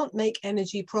you can't make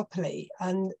energy properly.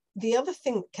 And the other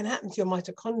thing that can happen to your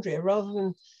mitochondria, rather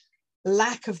than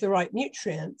lack of the right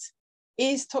nutrients,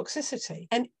 is toxicity.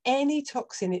 And any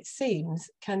toxin, it seems,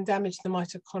 can damage the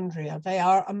mitochondria. They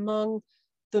are among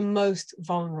the most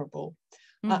vulnerable.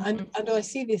 And I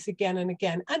see this again and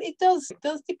again. And it does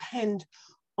depend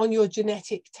on your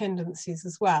genetic tendencies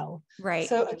as well. Right.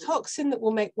 So a toxin that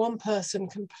will make one person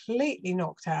completely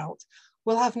knocked out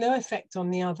will have no effect on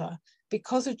the other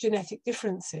because of genetic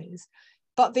differences.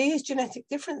 But these genetic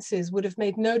differences would have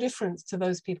made no difference to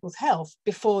those people's health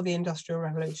before the Industrial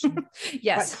Revolution.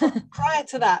 Yes. Right? Prior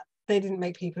to that, they didn't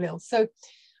make people ill. So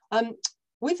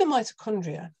with the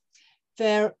mitochondria,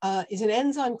 there is an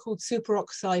enzyme called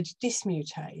superoxide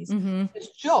dismutase. Its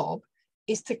job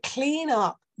is to clean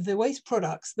up the waste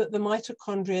products that the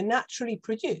mitochondria naturally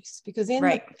produce, because in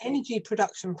the energy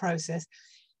production process,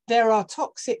 there are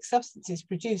toxic substances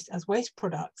produced as waste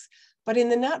products. But in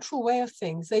the natural way of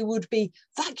things, they would be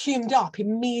vacuumed up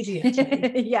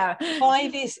immediately by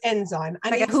this enzyme.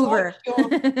 And like a Hoover.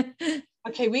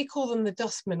 Okay, we call them the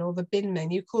dustmen or the bin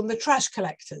men. You call them the trash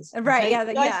collectors. Right,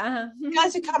 okay?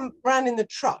 Guys who come around in the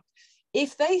truck.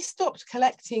 if they stopped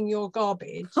collecting your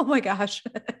garbage, oh my gosh,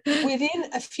 within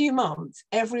a few months,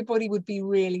 everybody would be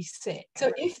really sick.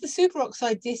 So if the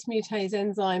superoxide dismutase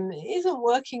enzyme isn't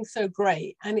working so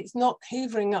great and it's not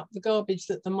hoovering up the garbage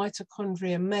that the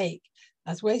mitochondria make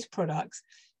as waste products,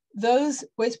 those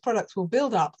waste products will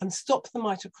build up and stop the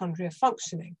mitochondria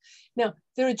functioning. Now,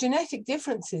 there are genetic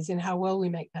differences in how well we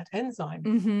make that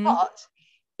enzyme, but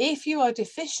if you are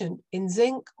deficient in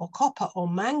zinc or copper or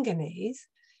manganese,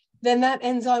 then that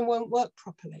enzyme won't work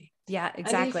properly. Yeah,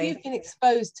 exactly. And if you've been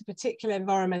exposed to particular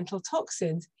environmental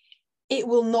toxins, it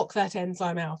will knock that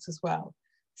enzyme out as well.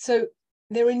 So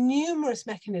there are numerous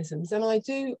mechanisms, and I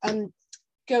do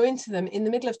go into them in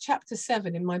the middle of chapter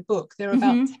 7 in my book. There are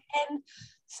about 10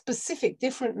 specific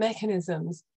different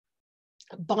mechanisms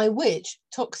by which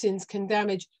toxins can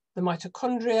damage the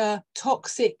mitochondria.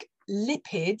 Toxic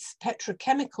lipids,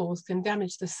 petrochemicals, can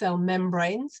damage the cell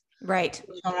membranes, right,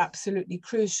 which are absolutely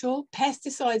crucial.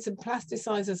 Pesticides and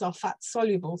plasticizers are fat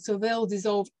soluble, so they'll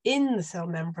dissolve in the cell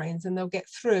membranes and they'll get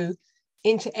through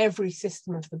into every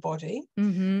system of the body,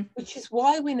 which is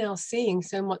why we're now seeing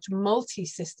so much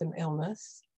multi-system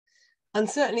illness. And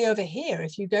certainly over here,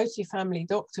 if you go to your family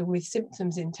doctor with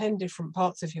symptoms in 10 different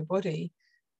parts of your body,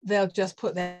 they'll just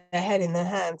put their head in their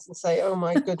hands and say, oh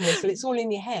my goodness, well, it's all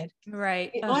in your head.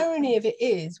 Right. The irony of it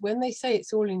is, when they say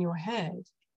it's all in your head,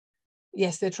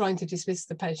 yes, they're trying to dismiss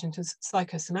the patient as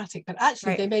psychosomatic, but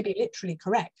actually they may be literally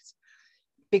correct,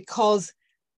 because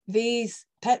these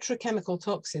petrochemical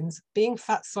toxins, being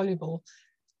fat soluble,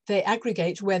 they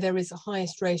aggregate where there is the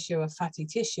highest ratio of fatty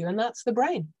tissue, and that's the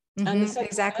brain. And the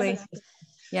exactly.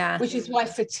 Yeah. Which is why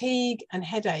fatigue and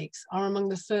headaches are among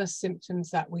the first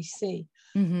symptoms that we see.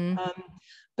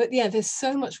 But yeah, there's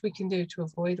so much we can do to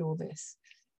avoid all this.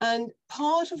 And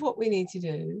part of what we need to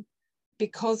do,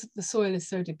 because the soil is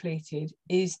so depleted,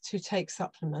 is to take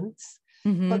supplements.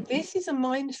 But this is a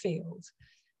minefield.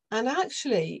 And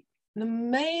actually, the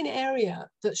main area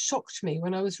that shocked me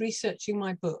when I was researching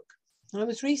my book, I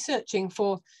was researching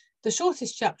for the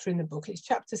shortest chapter in the book, it's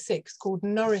chapter 6, called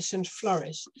Nourish and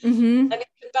Flourish. And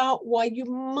it's about why you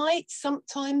might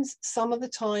sometimes, some of the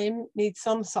time, need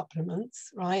some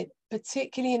supplements, right?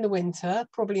 Particularly in the winter,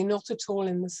 probably not at all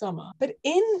in the summer. But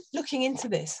in looking into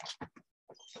this,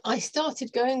 I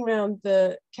started going around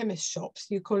the chemist shops,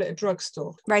 you call it a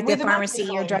drugstore. Right, the pharmacy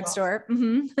or drugstore.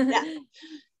 Yeah.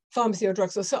 Pharmacy or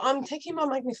drugstore. So I'm taking my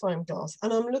magnifying glass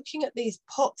and I'm looking at these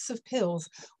pots of pills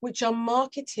which are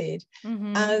marketed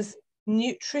as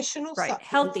nutritional supplements,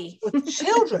 healthy for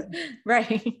children.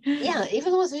 Right. Yeah,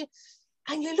 even the ones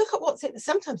and you look at what's in,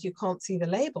 sometimes you can't see the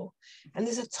label, and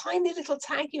there's a tiny little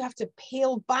tag you have to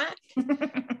peel back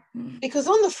because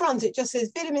on the front it just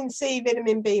says vitamin C,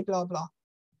 vitamin B, blah blah.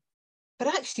 But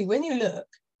actually, when you look,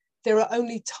 there are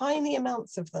only tiny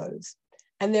amounts of those.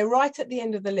 And they're right at the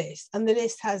end of the list. And the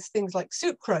list has things like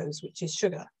sucrose, which is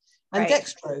sugar, and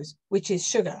dextrose, which is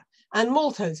sugar, and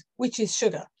maltose, which is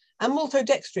sugar, and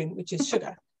maltodextrin, which is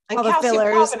sugar, and all calcium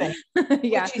carbonate,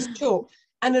 which is chalk,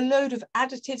 and a load of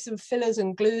additives and fillers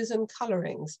and glues and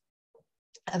colorings.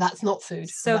 And that's not food.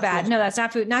 So bad. No, that's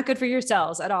not food. Not good for your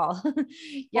cells at all.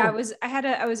 I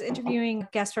was interviewing a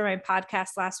guest for my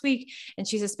podcast last week, and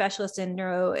she's a specialist in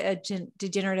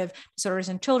neurodegenerative disorders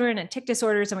in children and tic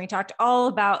disorders. And we talked all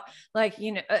about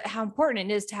how important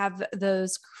it is to have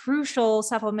those crucial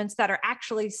supplements that are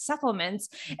actually supplements.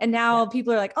 And now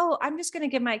people are like, oh, I'm just going to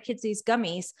give my kids these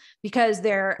gummies because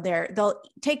they'll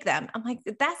take them. I'm like,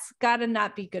 that's gotta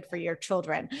not be good for your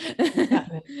children.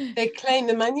 Exactly.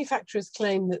 The manufacturers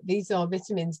claim that these are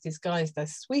vitamins disguised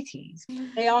as sweeties.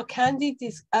 They are candy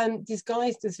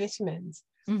disguised as vitamins.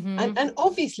 And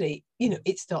obviously,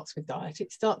 it starts with diet.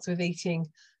 It starts with eating,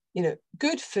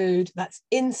 good food that's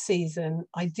in season,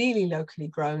 ideally locally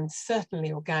grown,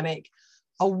 certainly organic,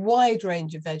 a wide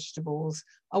range of vegetables,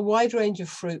 a wide range of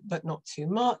fruit, but not too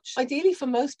much. Ideally for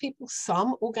most people,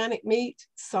 some organic meat,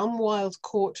 some wild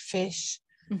caught fish,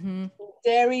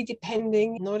 dairy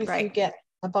depending, not if you get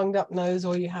a bunged up nose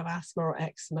or you have asthma or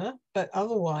eczema, but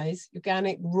otherwise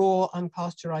organic, raw,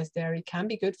 unpasteurized dairy can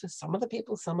be good for some of the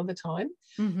people some of the time.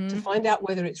 To find out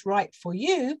whether it's right for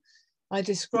you, I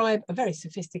describe a very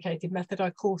sophisticated method I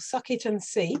call suck it and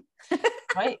see.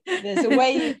 Right? There's a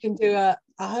way you can do a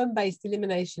home-based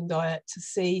elimination diet to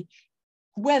see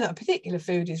whether a particular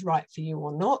food is right for you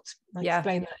or not. I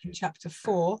explain that in chapter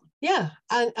 4.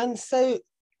 And so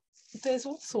there's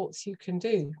all sorts you can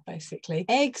do, basically.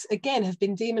 Eggs, again, have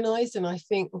been demonized, and I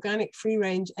think organic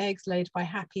free-range eggs laid by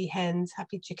happy hens,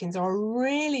 happy chickens are a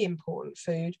really important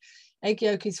food. Egg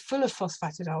yolk is full of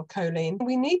phosphatidylcholine.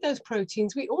 We need those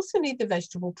proteins. We also need the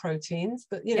vegetable proteins,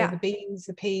 but the beans,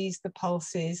 the peas, the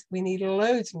pulses. We need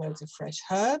loads and loads of fresh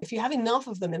herbs. If you have enough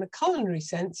of them in a culinary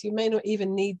sense, you may not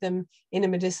even need them in a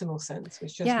medicinal sense,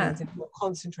 which just means in a more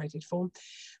concentrated form.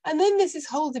 And then there's this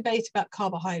whole debate about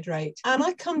carbohydrate. And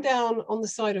I come down on the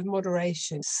side of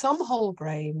moderation. Some whole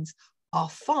grains are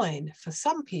fine for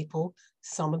some people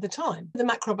some of the time. The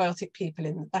macrobiotic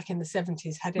people back in the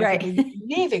 70s had everybody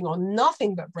living on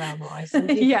nothing but brown rice, and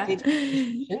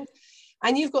people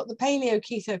and you've got the paleo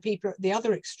keto people at the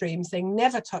other extremes. They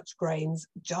never touch grains,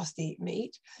 just eat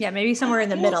meat. Yeah, maybe somewhere in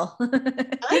the middle.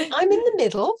 I'm in the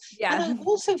middle. Yeah. And I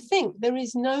also think there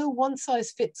is no one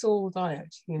size fits all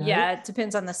diet. Yeah, it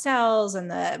depends on the cells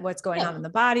and what's going on in the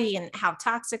body and how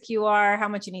toxic you are, how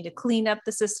much you need to clean up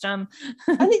the system.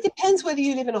 And it depends whether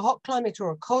you live in a hot climate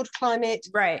or a cold climate,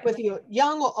 whether you're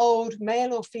young or old,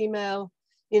 male or female,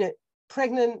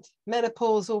 pregnant,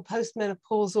 menopausal,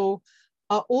 postmenopausal,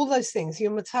 all those things,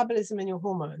 your metabolism and your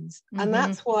hormones. And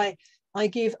that's why I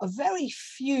give a very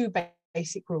few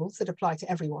basic rules that apply to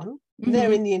everyone.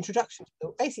 They're in the introduction to the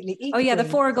book. Basically, eat the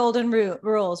 4 golden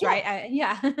rules, right?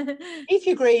 Eat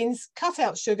your greens, cut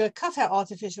out sugar, cut out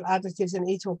artificial additives, and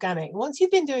eat organic. Once you've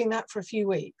been doing that for a few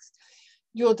weeks,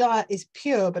 your diet is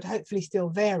pure, but hopefully still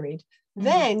varied.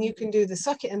 Then you can do the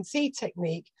suck it and see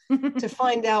technique to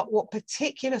find out what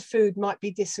particular food might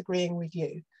be disagreeing with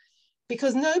you.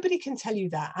 Because nobody can tell you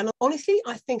that. And honestly,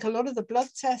 I think a lot of the blood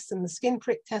tests and the skin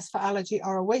prick tests for allergy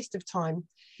are a waste of time.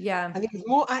 Yeah. I think it's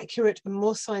more accurate and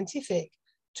more scientific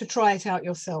to try it out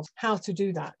yourself, how to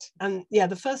do that. And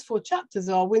the first 4 chapters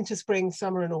are winter, spring,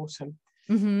 summer, and autumn.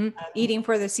 Eating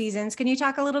for the seasons. Can you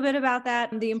talk a little bit about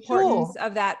that? The importance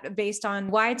of that based on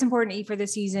why it's important to eat for the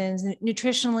seasons,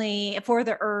 nutritionally, for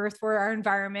the earth, for our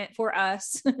environment, for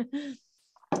us.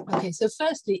 Okay, so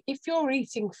firstly, if you're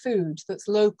eating food that's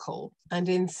local and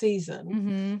in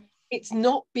season, it's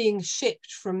not being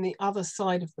shipped from the other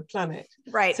side of the planet.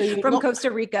 Right, so from Costa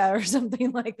Rica or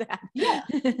something like that. Yeah,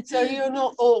 so you're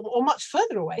not, or much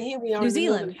further away. Here we are New in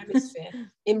Zealand. the Northern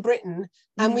Hemisphere, in Britain,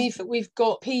 and we've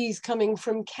got peas coming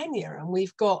from Kenya, and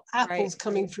we've got apples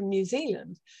coming from New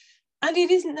Zealand. And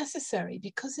it isn't necessary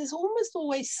because there's almost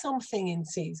always something in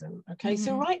season. Okay,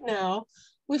 so right now,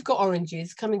 we've got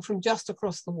oranges coming from just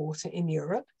across the water in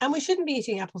Europe, and we shouldn't be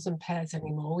eating apples and pears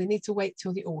anymore. We need to wait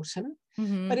till the autumn.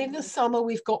 But in the summer,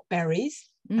 we've got berries,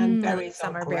 and berries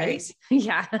summer are great.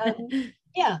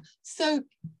 berries. So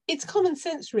it's common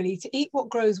sense, really, to eat what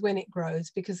grows when it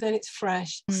grows, because then it's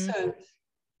fresh. So,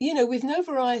 with no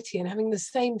variety and having the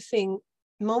same thing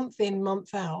month in,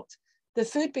 month out, the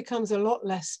food becomes a lot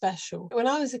less special. When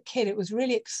I was a kid, it was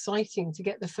really exciting to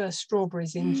get the first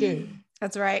strawberries in June.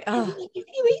 That's right. If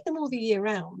you eat them all the year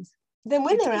round, then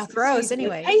when they're out of gross season,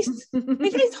 anyway. They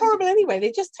taste horrible anyway.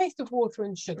 They just taste of water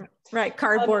and sugar. Right,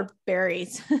 cardboard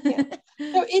berries. So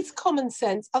it's common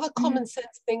sense. Other common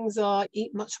sense things are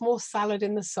eat much more salad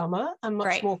in the summer and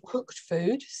much more cooked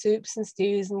food, soups and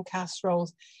stews and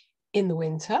casseroles in the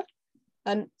winter.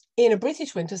 In a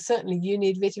British winter, certainly you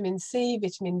need vitamin C,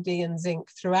 vitamin D, and zinc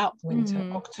throughout the winter,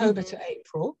 October to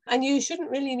April, and you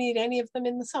shouldn't really need any of them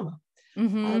in the summer.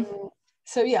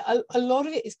 So a lot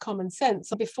of it is common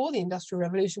sense. Before the Industrial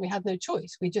Revolution, we had no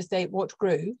choice. We just ate what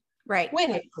grew,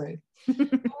 when it grew.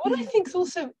 But what I think is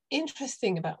also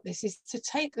interesting about this is to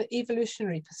take the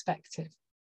evolutionary perspective.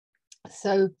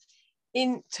 So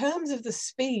in terms of the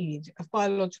speed of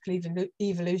biological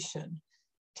evolution,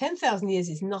 10,000 years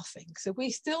is nothing. So we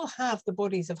still have the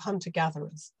bodies of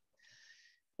hunter-gatherers.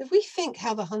 If we think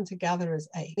how the hunter-gatherers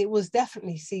ate, it was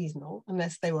definitely seasonal,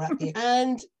 unless they were at the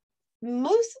and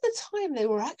most of the time they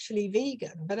were actually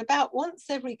vegan, but about once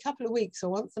every couple of weeks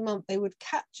or once a month, they would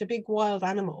catch a big wild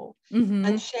animal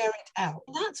and share it out.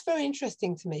 That's very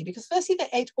interesting to me because firstly, they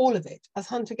ate all of it, as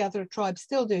hunter-gatherer tribes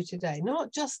still do today,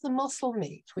 not just the muscle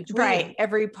meat, which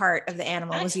every part of the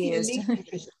animal was used.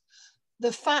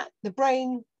 The fat, the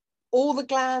brain, all the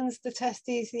glands, the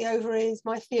testes, the ovaries.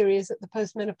 My theory is that the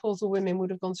postmenopausal women would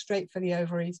have gone straight for the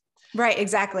ovaries. Right,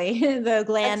 exactly. The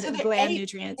gland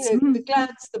nutrients. The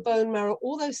glands, the bone marrow,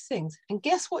 all those things. And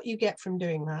guess what you get from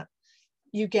doing that?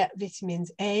 You get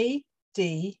vitamins A,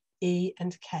 D, E,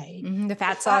 and K. The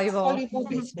fat-soluble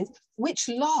vitamins, which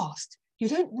last. You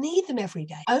don't need them every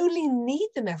day, only need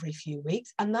them every few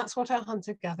weeks. And that's what our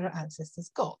hunter-gatherer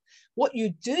ancestors got. What you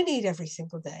do need every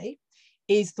single day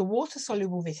is the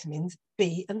water-soluble vitamins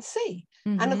B and C.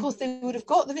 And of course, they would have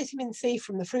got the vitamin C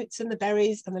from the fruits and the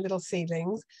berries and the little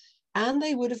seedlings. And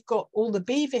they would have got all the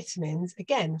B vitamins,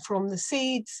 again, from the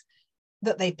seeds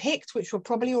that they picked, which were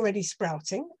probably already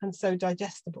sprouting and so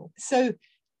digestible. So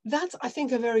that's, I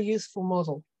think, a very useful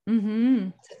model.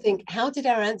 to think, how did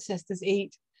our ancestors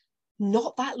eat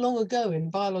not that long ago in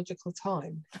biological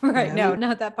time? Right. No,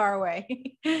 not that far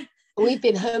away. We've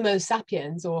been Homo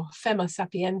sapiens, or Fema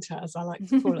sapienta, as I like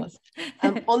to call us,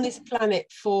 on this planet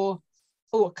for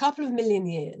a couple of million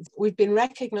years. We've been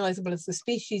recognizable as the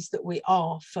species that we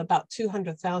are for about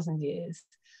 200,000 years.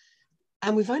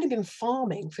 And we've only been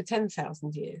farming for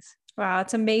 10,000 years. Wow,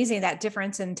 it's amazing, that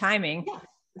difference in timing. Yeah.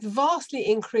 Vastly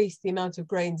increased the amount of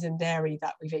grains and dairy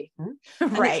that we've eaten.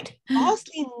 Right. And it's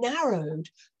vastly narrowed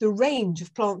the range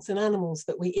of plants and animals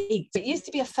that we eat. It used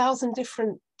to be 1,000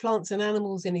 different plants and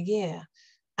animals in a year,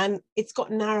 and it's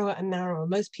got narrower and narrower.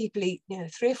 Most people eat,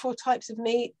 3 or 4 types of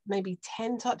meat, maybe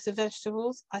 10 types of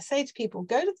vegetables. I say to people,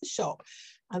 go to the shop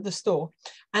at the store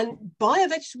and buy a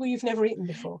vegetable you've never eaten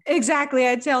before. Exactly.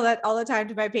 I tell that all the time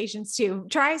to my patients too.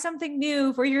 Try something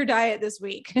new for your diet this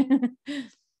week.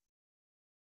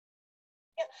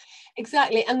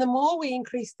 Exactly. And the more we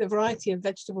increase the variety of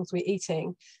vegetables we're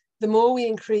eating, the more we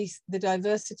increase the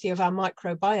diversity of our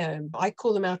microbiome. I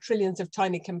call them our trillions of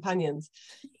tiny companions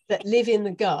that live in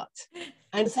the gut.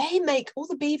 And they make all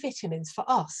the B vitamins for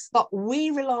us, but they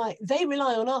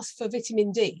rely on us for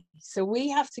vitamin D. So we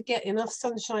have to get enough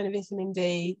sunshine and vitamin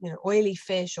D, oily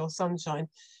fish or sunshine,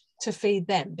 to feed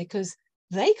them, because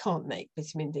they can't make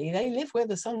vitamin D. They live where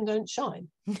the sun don't shine.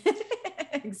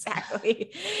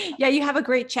 Exactly. Yeah, you have a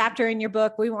great chapter in your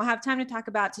book. We won't have time to talk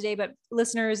about today, but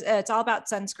listeners, it's all about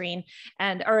sunscreen,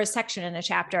 or a section in a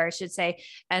chapter, I should say.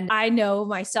 And I know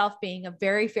myself, being a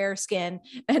very fair skin,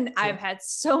 and I've had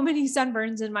so many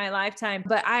sunburns in my lifetime,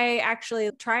 but I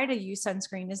actually try to use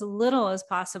sunscreen as little as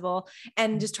possible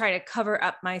and just try to cover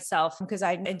up myself, because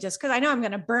I know I'm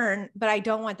going to burn, but I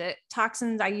don't want the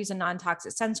toxins. I use a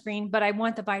non-toxic sunscreen, but I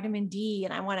want the vitamin D,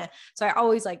 and so I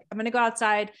always I'm going to go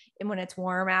outside, and when it's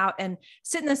warm out, and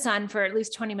sit in the sun for at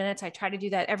least 20 minutes. I try to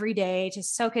do that every day to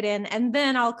soak it in, and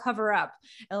then I'll cover up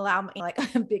and allow me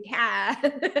a big hat,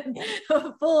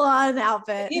 a full on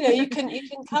outfit. You can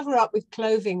cover up with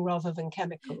clothing rather than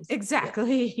chemicals.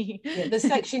 Exactly. Yeah. The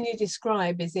section you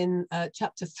describe is in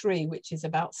chapter 3, which is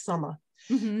about summer.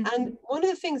 And one of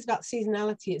the things about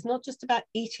seasonality is not just about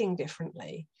eating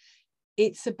differently.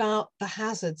 It's about the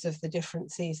hazards of the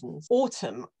different seasons.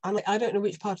 Autumn, and I don't know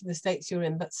which part of the States you're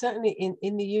in, but certainly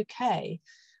in the UK,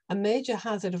 a major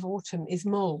hazard of autumn is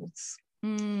molds.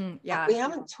 Yeah. We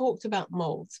haven't talked about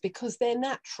molds because they're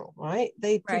natural, right?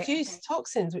 They produce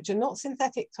toxins, which are not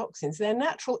synthetic toxins. They're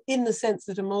natural in the sense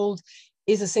that a mold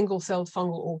is a single-celled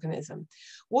fungal organism.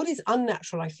 What is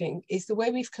unnatural, I think, is the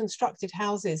way we've constructed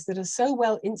houses that are so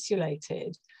well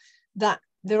insulated that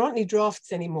there aren't any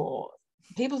drafts anymore.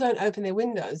 People don't open their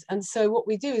windows. And so what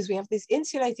we do is we have this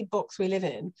insulated box we live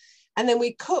in, and then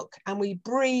we cook and we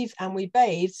breathe and we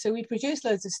bathe. So we produce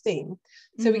loads of steam.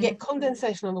 So we get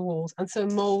condensation on the walls, and so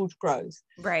mold grows.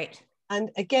 Right. And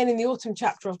again, in the autumn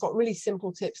chapter, I've got really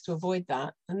simple tips to avoid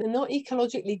that. And they're not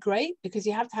ecologically great because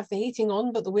you have to have the heating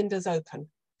on, but the windows open.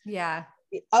 Yeah.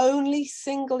 The only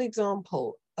single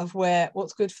example of where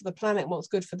what's good for the planet and what's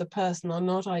good for the person are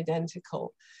not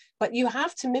identical. But you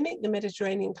have to mimic the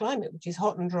Mediterranean climate, which is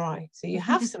hot and dry. So you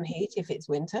have some heat if it's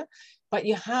winter, but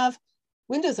you have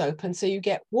windows open so you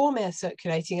get warm air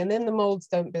circulating, and then the molds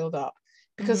don't build up.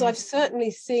 Because I've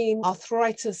certainly seen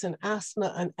arthritis and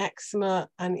asthma and eczema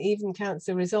and even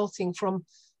cancer resulting from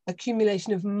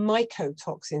accumulation of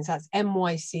mycotoxins. That's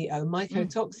MYCO,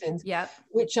 mycotoxins,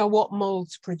 which are what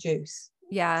molds produce.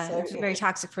 Yeah, so, it's very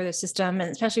toxic for the system,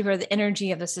 and especially for the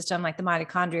energy of the system, like the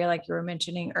mitochondria, like you were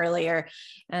mentioning earlier.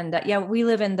 And we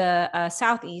live in the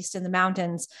southeast in the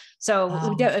mountains. So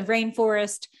we do a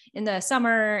rainforest in the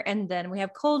summer, and then we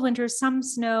have cold winters, some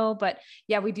snow, but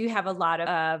we do have a lot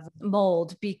of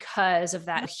mold because of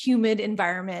that humid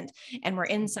environment, and we're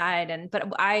inside.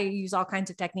 But I use all kinds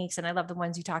of techniques, and I love the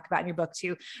ones you talk about in your book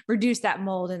to reduce that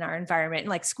mold in our environment, and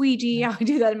like squeegee. I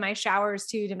do that in my showers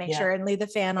too, to make sure, and leave the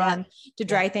fan on to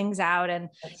dry things out. And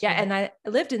and I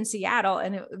lived in Seattle,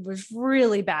 and it was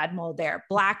really bad mold there.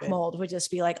 Black mold would just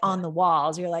be on the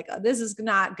walls. You're like, oh, this is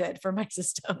not good for my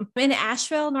system. In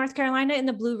Asheville, North Carolina, in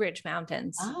the Blue Ridge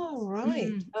Mountains. Oh,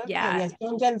 right. Okay. Yeah.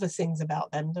 John Denver sings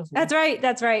about them, doesn't he?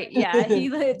 That's right. Yeah.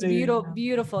 It's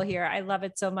beautiful here. I love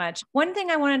it so much. One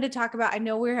thing I wanted to talk about, I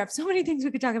know we have so many things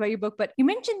we could talk about your book, but you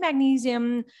mentioned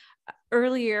magnesium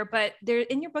earlier, but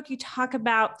in your book, you talk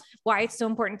about why it's so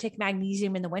important to take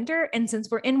magnesium in the winter. And since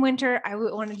we're in winter, I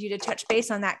wanted you to touch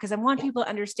base on that, because I want people to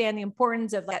understand the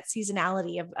importance of that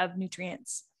seasonality of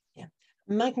nutrients.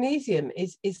 Magnesium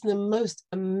is the most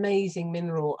amazing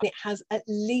mineral. It has at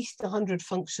least 100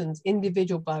 functions,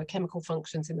 individual biochemical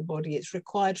functions in the body. It's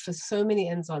required for so many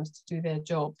enzymes to do their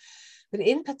job. But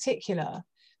in particular,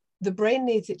 the brain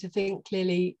needs it to think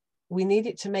clearly. We need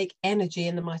it to make energy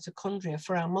in the mitochondria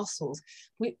for our muscles.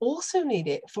 We also need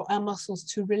it for our muscles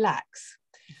to relax,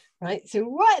 right? So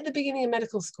right at the beginning of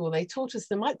medical school, they taught us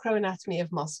the microanatomy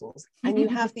of muscles. And you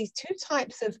have these two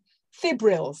types of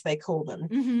fibrils, they call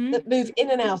them, that move in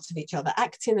and out of each other,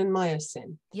 actin and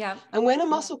myosin. Yeah. And when a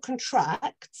muscle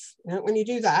contracts, when you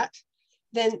do that,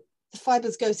 then the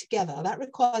fibers go together. That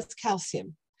requires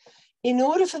calcium. In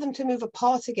order for them to move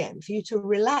apart again, for you to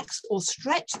relax or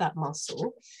stretch that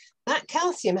muscle, that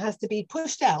calcium has to be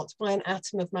pushed out by an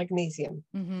atom of magnesium.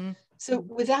 So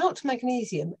without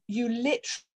magnesium, you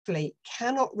literally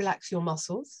cannot relax your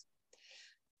muscles,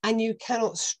 and you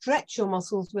cannot stretch your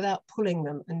muscles without pulling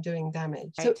them and doing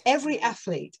damage. Right. So every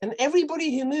athlete and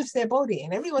everybody who moves their body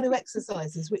and everyone who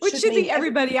exercises, which should be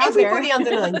everybody under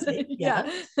 90,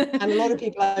 yeah, and a lot of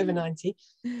people over 90,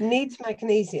 needs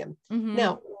magnesium.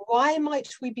 Now, why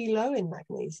might we be low in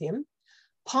magnesium?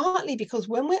 Partly because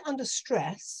when we're under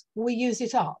stress, we use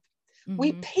it up.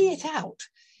 We pee it out.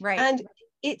 Right. And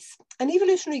it's an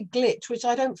evolutionary glitch, which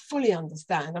I don't fully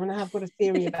understand. I mean, I have got a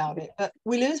theory about it, but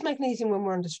we lose magnesium when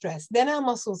we're under stress. Then our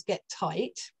muscles get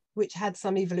tight, which had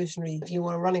some evolutionary, if you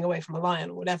want, running away from a lion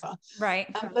or whatever. Right.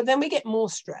 But then we get more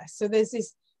stress. So there's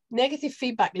this negative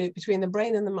feedback loop between the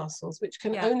brain and the muscles, which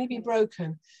can only be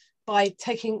broken by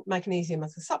taking magnesium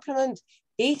as a supplement,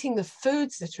 eating the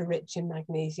foods that are rich in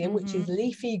magnesium, which is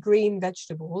leafy green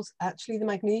vegetables. Actually, the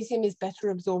magnesium is better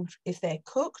absorbed if they're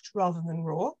cooked rather than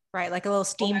raw. Right, like a little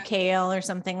steamed kale or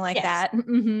something like that.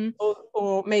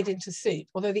 Or made into soup,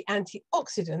 although the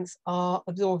antioxidants are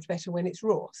absorbed better when it's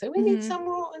raw. So we need some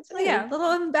raw and some a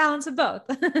little imbalance of both.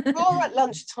 raw at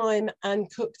lunchtime and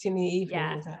cooked in the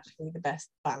evening is actually the best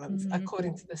balance,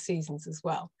 according to the seasons as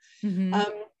well.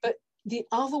 But the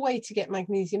other way to get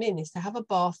magnesium in is to have a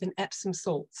bath in Epsom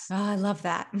salts. Oh, I love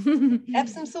that.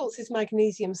 Epsom salts is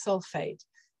magnesium sulfate,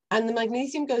 and the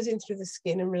magnesium goes in through the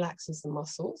skin and relaxes the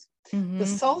muscles. The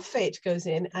sulfate goes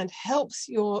in and helps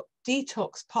your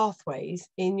detox pathways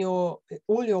in all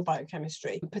your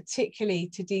biochemistry, particularly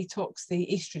to detox the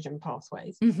estrogen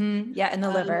pathways. Yeah, in the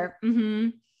liver.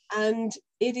 And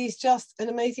it is just an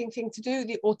amazing thing to do.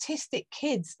 The autistic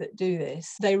kids that do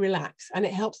this, they relax and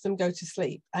it helps them go to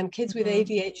sleep. And kids with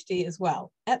ADHD as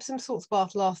well. Epsom salts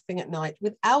bath last thing at night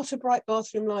without a bright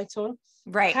bathroom light on.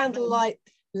 Right. Candlelight,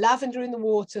 lavender in the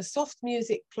water, soft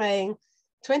music playing,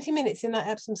 20 minutes in that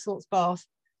Epsom salts bath.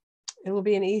 It will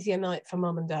be an easier night for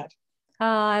mum and dad. Oh,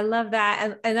 I love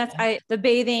that. And that's the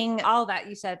bathing, all that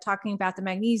you said, talking about the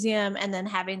magnesium and then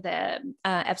having the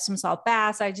Epsom salt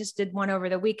baths. I just did one over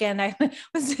the weekend. I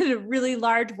was in a really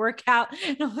large workout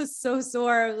and I was so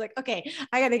sore. I was like, okay,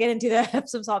 I got to get into the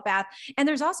Epsom salt bath. And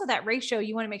there's also that ratio.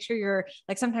 You want to make sure you're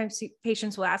like, sometimes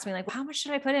patients will ask me like, well, how much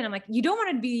should I put in? I'm like, you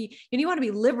want to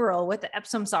be liberal with the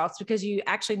Epsom salts because you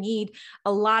actually need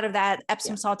a lot of that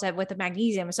Epsom salt with the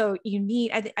magnesium. So you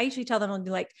need, I usually tell them I'll do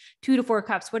like 2 to 4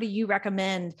 cups. What do you recommend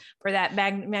for that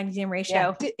magnesium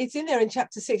ratio? It's in there in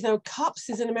chapter 6. Now, cups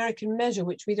is an American measure,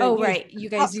 which we don't use. Right. You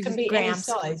guys use can be grams.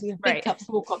 any size. You have big cups,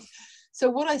 small cups. So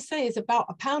what I say is about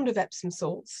a pound of Epsom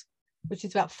salts, which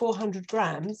is about 400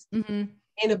 grams in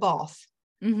a bath.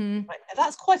 Right?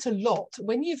 That's quite a lot.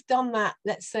 When you've done that,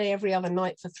 let's say every other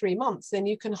night for 3 months, then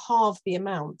you can halve the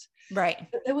amount. Right.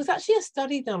 But there was actually a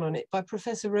study done on it by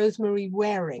Professor Rosemary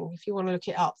Waring, if you want to look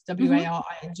it up, Waring,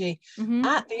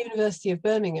 at the University of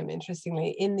Birmingham,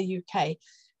 interestingly, in the UK.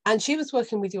 And she was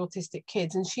working with the autistic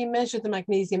kids and she measured the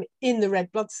magnesium in the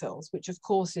red blood cells, which of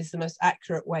course is the most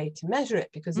accurate way to measure it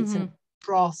because it's a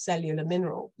intracellular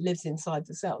mineral, lives inside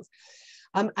the cells.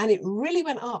 And it really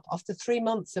went up after 3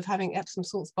 months of having Epsom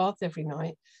salts baths every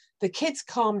night. The kids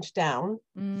calmed down,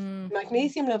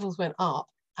 magnesium levels went up,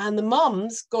 and the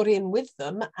mums got in with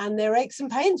them and their aches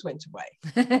and pains went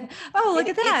away. Oh, look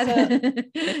at that.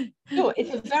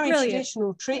 It's a very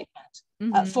traditional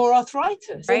treatment for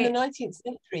arthritis. In the 19th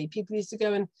century, people used to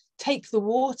go and take the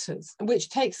waters, which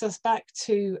takes us back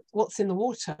to what's in the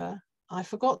water. I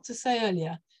forgot to say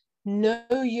earlier, no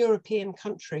European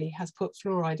country has put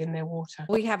fluoride in their water.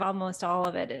 We have almost all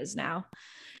of it is now.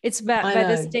 It's about by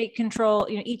the state control,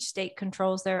 each state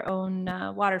controls their own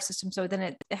water system. So then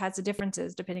it has the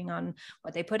differences depending on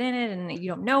what they put in it and you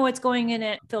don't know what's going in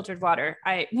it. Filtered water.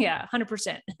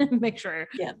 100% make sure.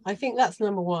 Yeah, I think that's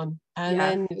number one. And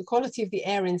then the quality of the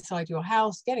air inside your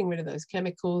house, getting rid of those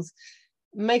chemicals,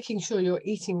 making sure you're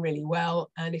eating really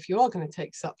well. And if you are going to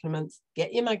take supplements,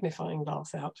 get your magnifying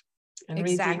glass out. and read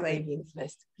the Exactly. ingredients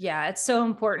list. Yeah, it's so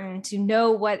important to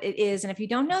know what it is. And if you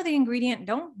don't know the ingredient,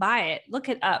 don't buy it. Look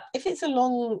it up. If it's a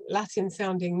long Latin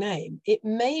sounding name, it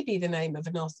may be the name of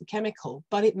a nasty chemical,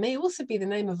 but it may also be the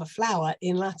name of a flower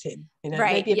in Latin.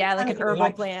 Right. Maybe Yeah, like an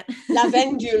herbal plant.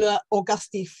 Lavandula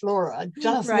augustiflora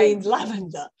just means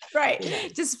lavender.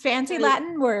 Right. Just fancy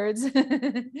Latin words. So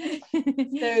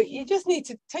you just need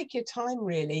to take your time,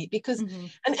 really, because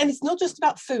and it's not just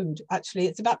about food, actually,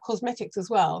 it's about cosmetics as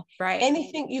well. Right.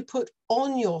 Anything you put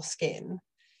on your skin,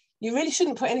 you really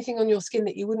shouldn't put anything on your skin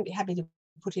that you wouldn't be happy to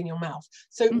put in your mouth.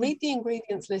 So read the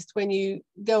ingredients list when you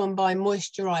go and buy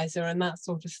moisturizer and that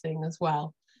sort of thing as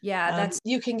well. Yeah,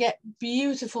 you can get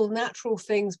beautiful natural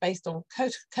things based on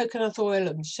coconut oil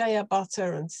and shea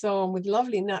butter and so on, with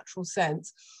lovely natural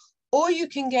scents. Or you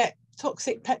can get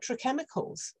toxic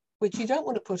petrochemicals, which you don't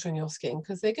want to put on your skin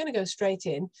because they're going to go straight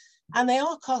in and they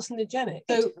are carcinogenic.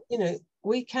 So,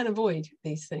 we can avoid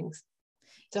these things.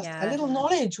 Just a little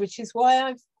knowledge, which is why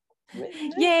I've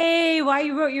written it. Yay, why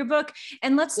you wrote your book.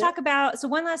 And let's talk about, so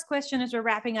one last question as we're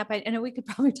wrapping up. I know we could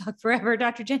probably talk forever,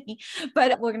 Dr. Jenny,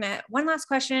 but one last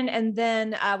question, and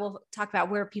then we'll talk about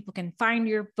where people can find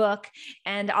your book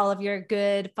and all of your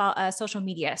good social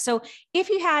media. So if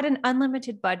you had an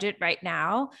unlimited budget right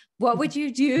now, what would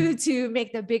you do to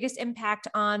make the biggest impact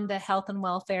on the health and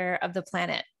welfare of the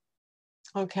planet?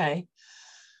 Okay.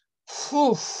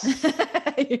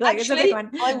 Actually,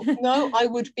 I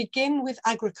would begin with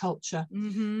agriculture.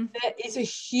 There is a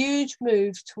huge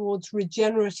move towards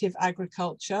regenerative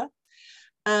agriculture,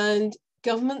 and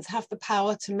governments have the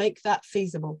power to make that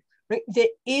feasible. Right? There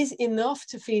is enough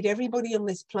to feed everybody on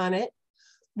this planet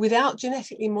without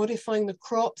genetically modifying the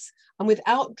crops and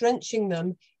without drenching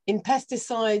them in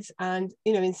pesticides and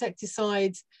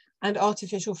insecticides and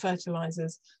artificial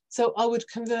fertilizers. So I would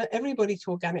convert everybody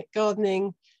to organic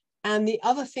gardening. And the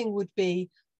other thing would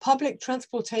be public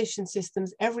transportation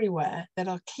systems everywhere that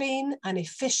are clean and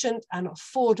efficient and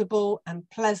affordable and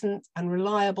pleasant and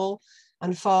reliable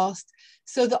and fast,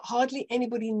 so that hardly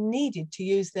anybody needed to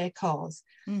use their cars,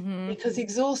 because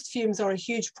exhaust fumes are a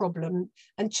huge problem.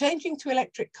 And changing to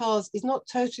electric cars is not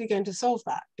totally going to solve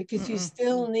that, because you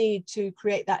still need to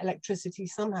create that electricity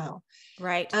somehow.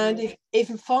 Right. And if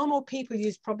far more people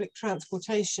use public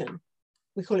transportation,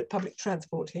 we call it public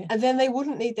transport here, and then they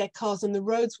wouldn't need their cars and the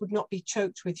roads would not be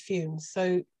choked with fumes.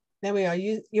 So there we are.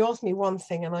 You asked me one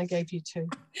thing and I gave you two.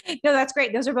 No, that's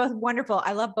great. Those are both wonderful.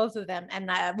 I love both of them, and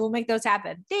we'll make those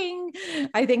happen. Ding.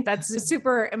 I think that's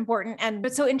super important. And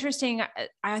it's so interesting.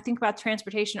 I think about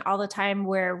transportation all the time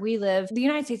where we live. The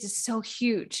United States is so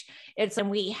huge. And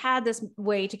we had this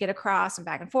way to get across and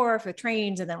back and forth with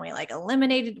trains, and then we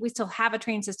eliminated, we still have a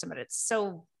train system, but it's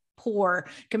so poor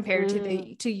compared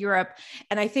to Europe.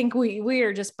 And I think we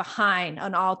are just behind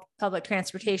on all public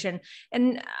transportation.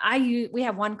 And we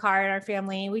have one car in our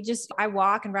family. I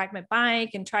walk and ride my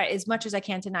bike and try as much as I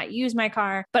can to not use my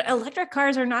car. But electric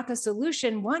cars are not the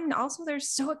solution. One, also they're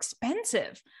so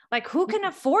expensive. Who can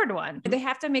afford one? We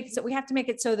have to make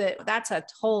it so that that's a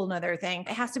whole nother thing. It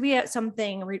has to be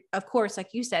something, of course,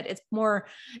 like you said, it's more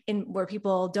in where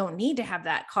people don't need to have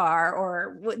that car,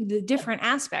 or the different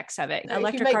aspects of it.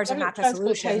 Electric cars are not the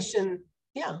solution.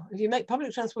 Yeah, if you make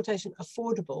public transportation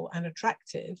affordable and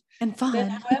attractive and fun, then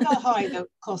however high the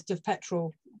cost of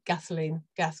petrol, gasoline,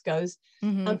 gas goes,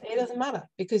 it doesn't matter,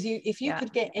 because if you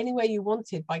could get anywhere you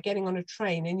wanted by getting on a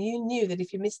train, and you knew that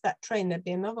if you missed that train there'd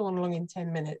be another one along in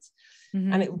 10 minutes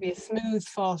and it would be a smooth,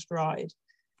 fast ride,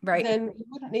 right, then we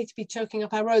wouldn't need to be choking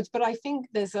up our roads. But I think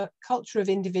there's a culture of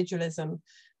individualism,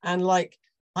 and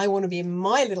I want to be in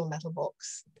my little metal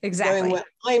box, exactly going where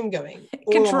I'm going.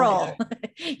 Control.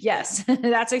 Yes,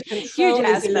 that's a huge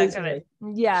aspect of it.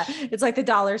 Yeah, it's like the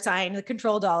dollar sign, the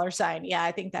control dollar sign. Yeah,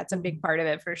 I think that's a big part of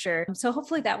it for sure. So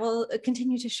hopefully that will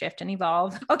continue to shift and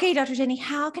evolve. Okay, Dr. Jenny,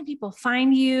 how can people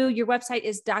find you? Your website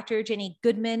is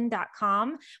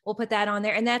drjennygoodman.com. We'll put that on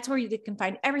there, and that's where you can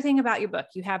find everything about your book.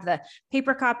 You have the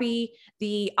paper copy,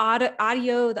 the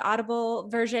audio, the audible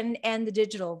version, and the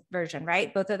digital version,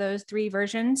 right? Both of those three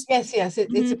versions. Yes.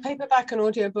 It's a paperback, an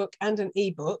audiobook, and an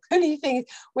ebook. Only thing is,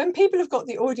 when people have got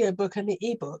the audiobook and the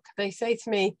ebook, they say to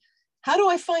me, how do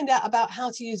I find out about how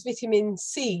to use vitamin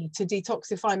C to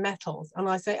detoxify metals? And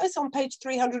I say, it's on page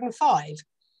 305.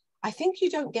 I think you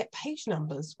don't get page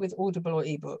numbers with Audible or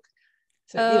ebook.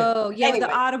 So, anyway. With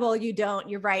the Audible, you don't,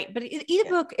 you're right. But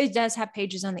ebook, it does have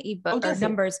pages on the ebook or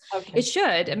numbers. Okay. It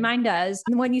should, mine does.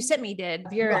 And the one you sent me did,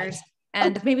 yours. Right.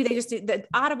 And maybe they just do the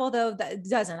Audible, though, that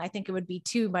doesn't. I think it would be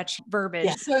too much verbiage.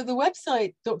 Yeah. So the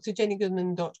website,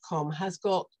 drjennygoodman.com, has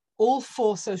got all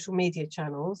 4 social media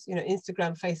channels, you know,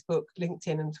 Instagram, Facebook,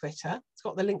 LinkedIn, and Twitter. It's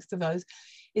got the links to those.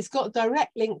 It's got a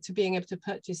direct link to being able to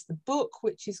purchase the book,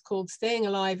 which is called Staying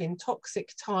Alive in Toxic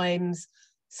Times,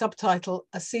 subtitle,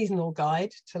 A Seasonal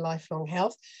Guide to Lifelong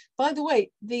Health. By the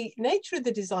way, the nature of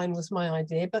the design was my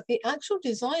idea, but the actual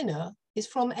designer is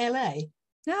from LA.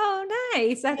 Oh,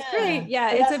 nice. That's great.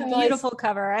 Yeah, so it's a beautiful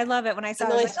cover. I love it. When I saw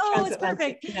it, I was like, oh, it's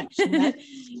perfect. Connection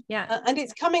Yeah. And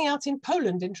it's coming out in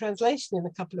Poland in translation in a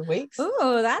couple of weeks.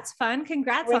 Oh, that's fun.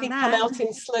 Congrats on that. Come out in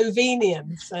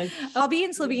Slovenian. So I'll be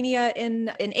in Slovenia in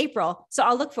April, so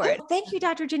I'll look for it. Thank you,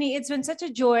 Dr. Ginny. It's been such a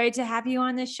joy to have you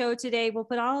on this show today. We'll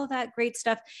put all of that great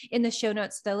stuff in the show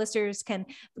notes so the listeners can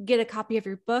get a copy of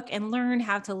your book and learn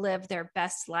how to live their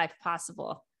best life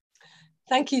possible.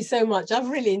 Thank you so much. I've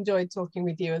really enjoyed talking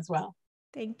with you as well.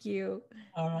 Thank you.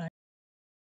 All right.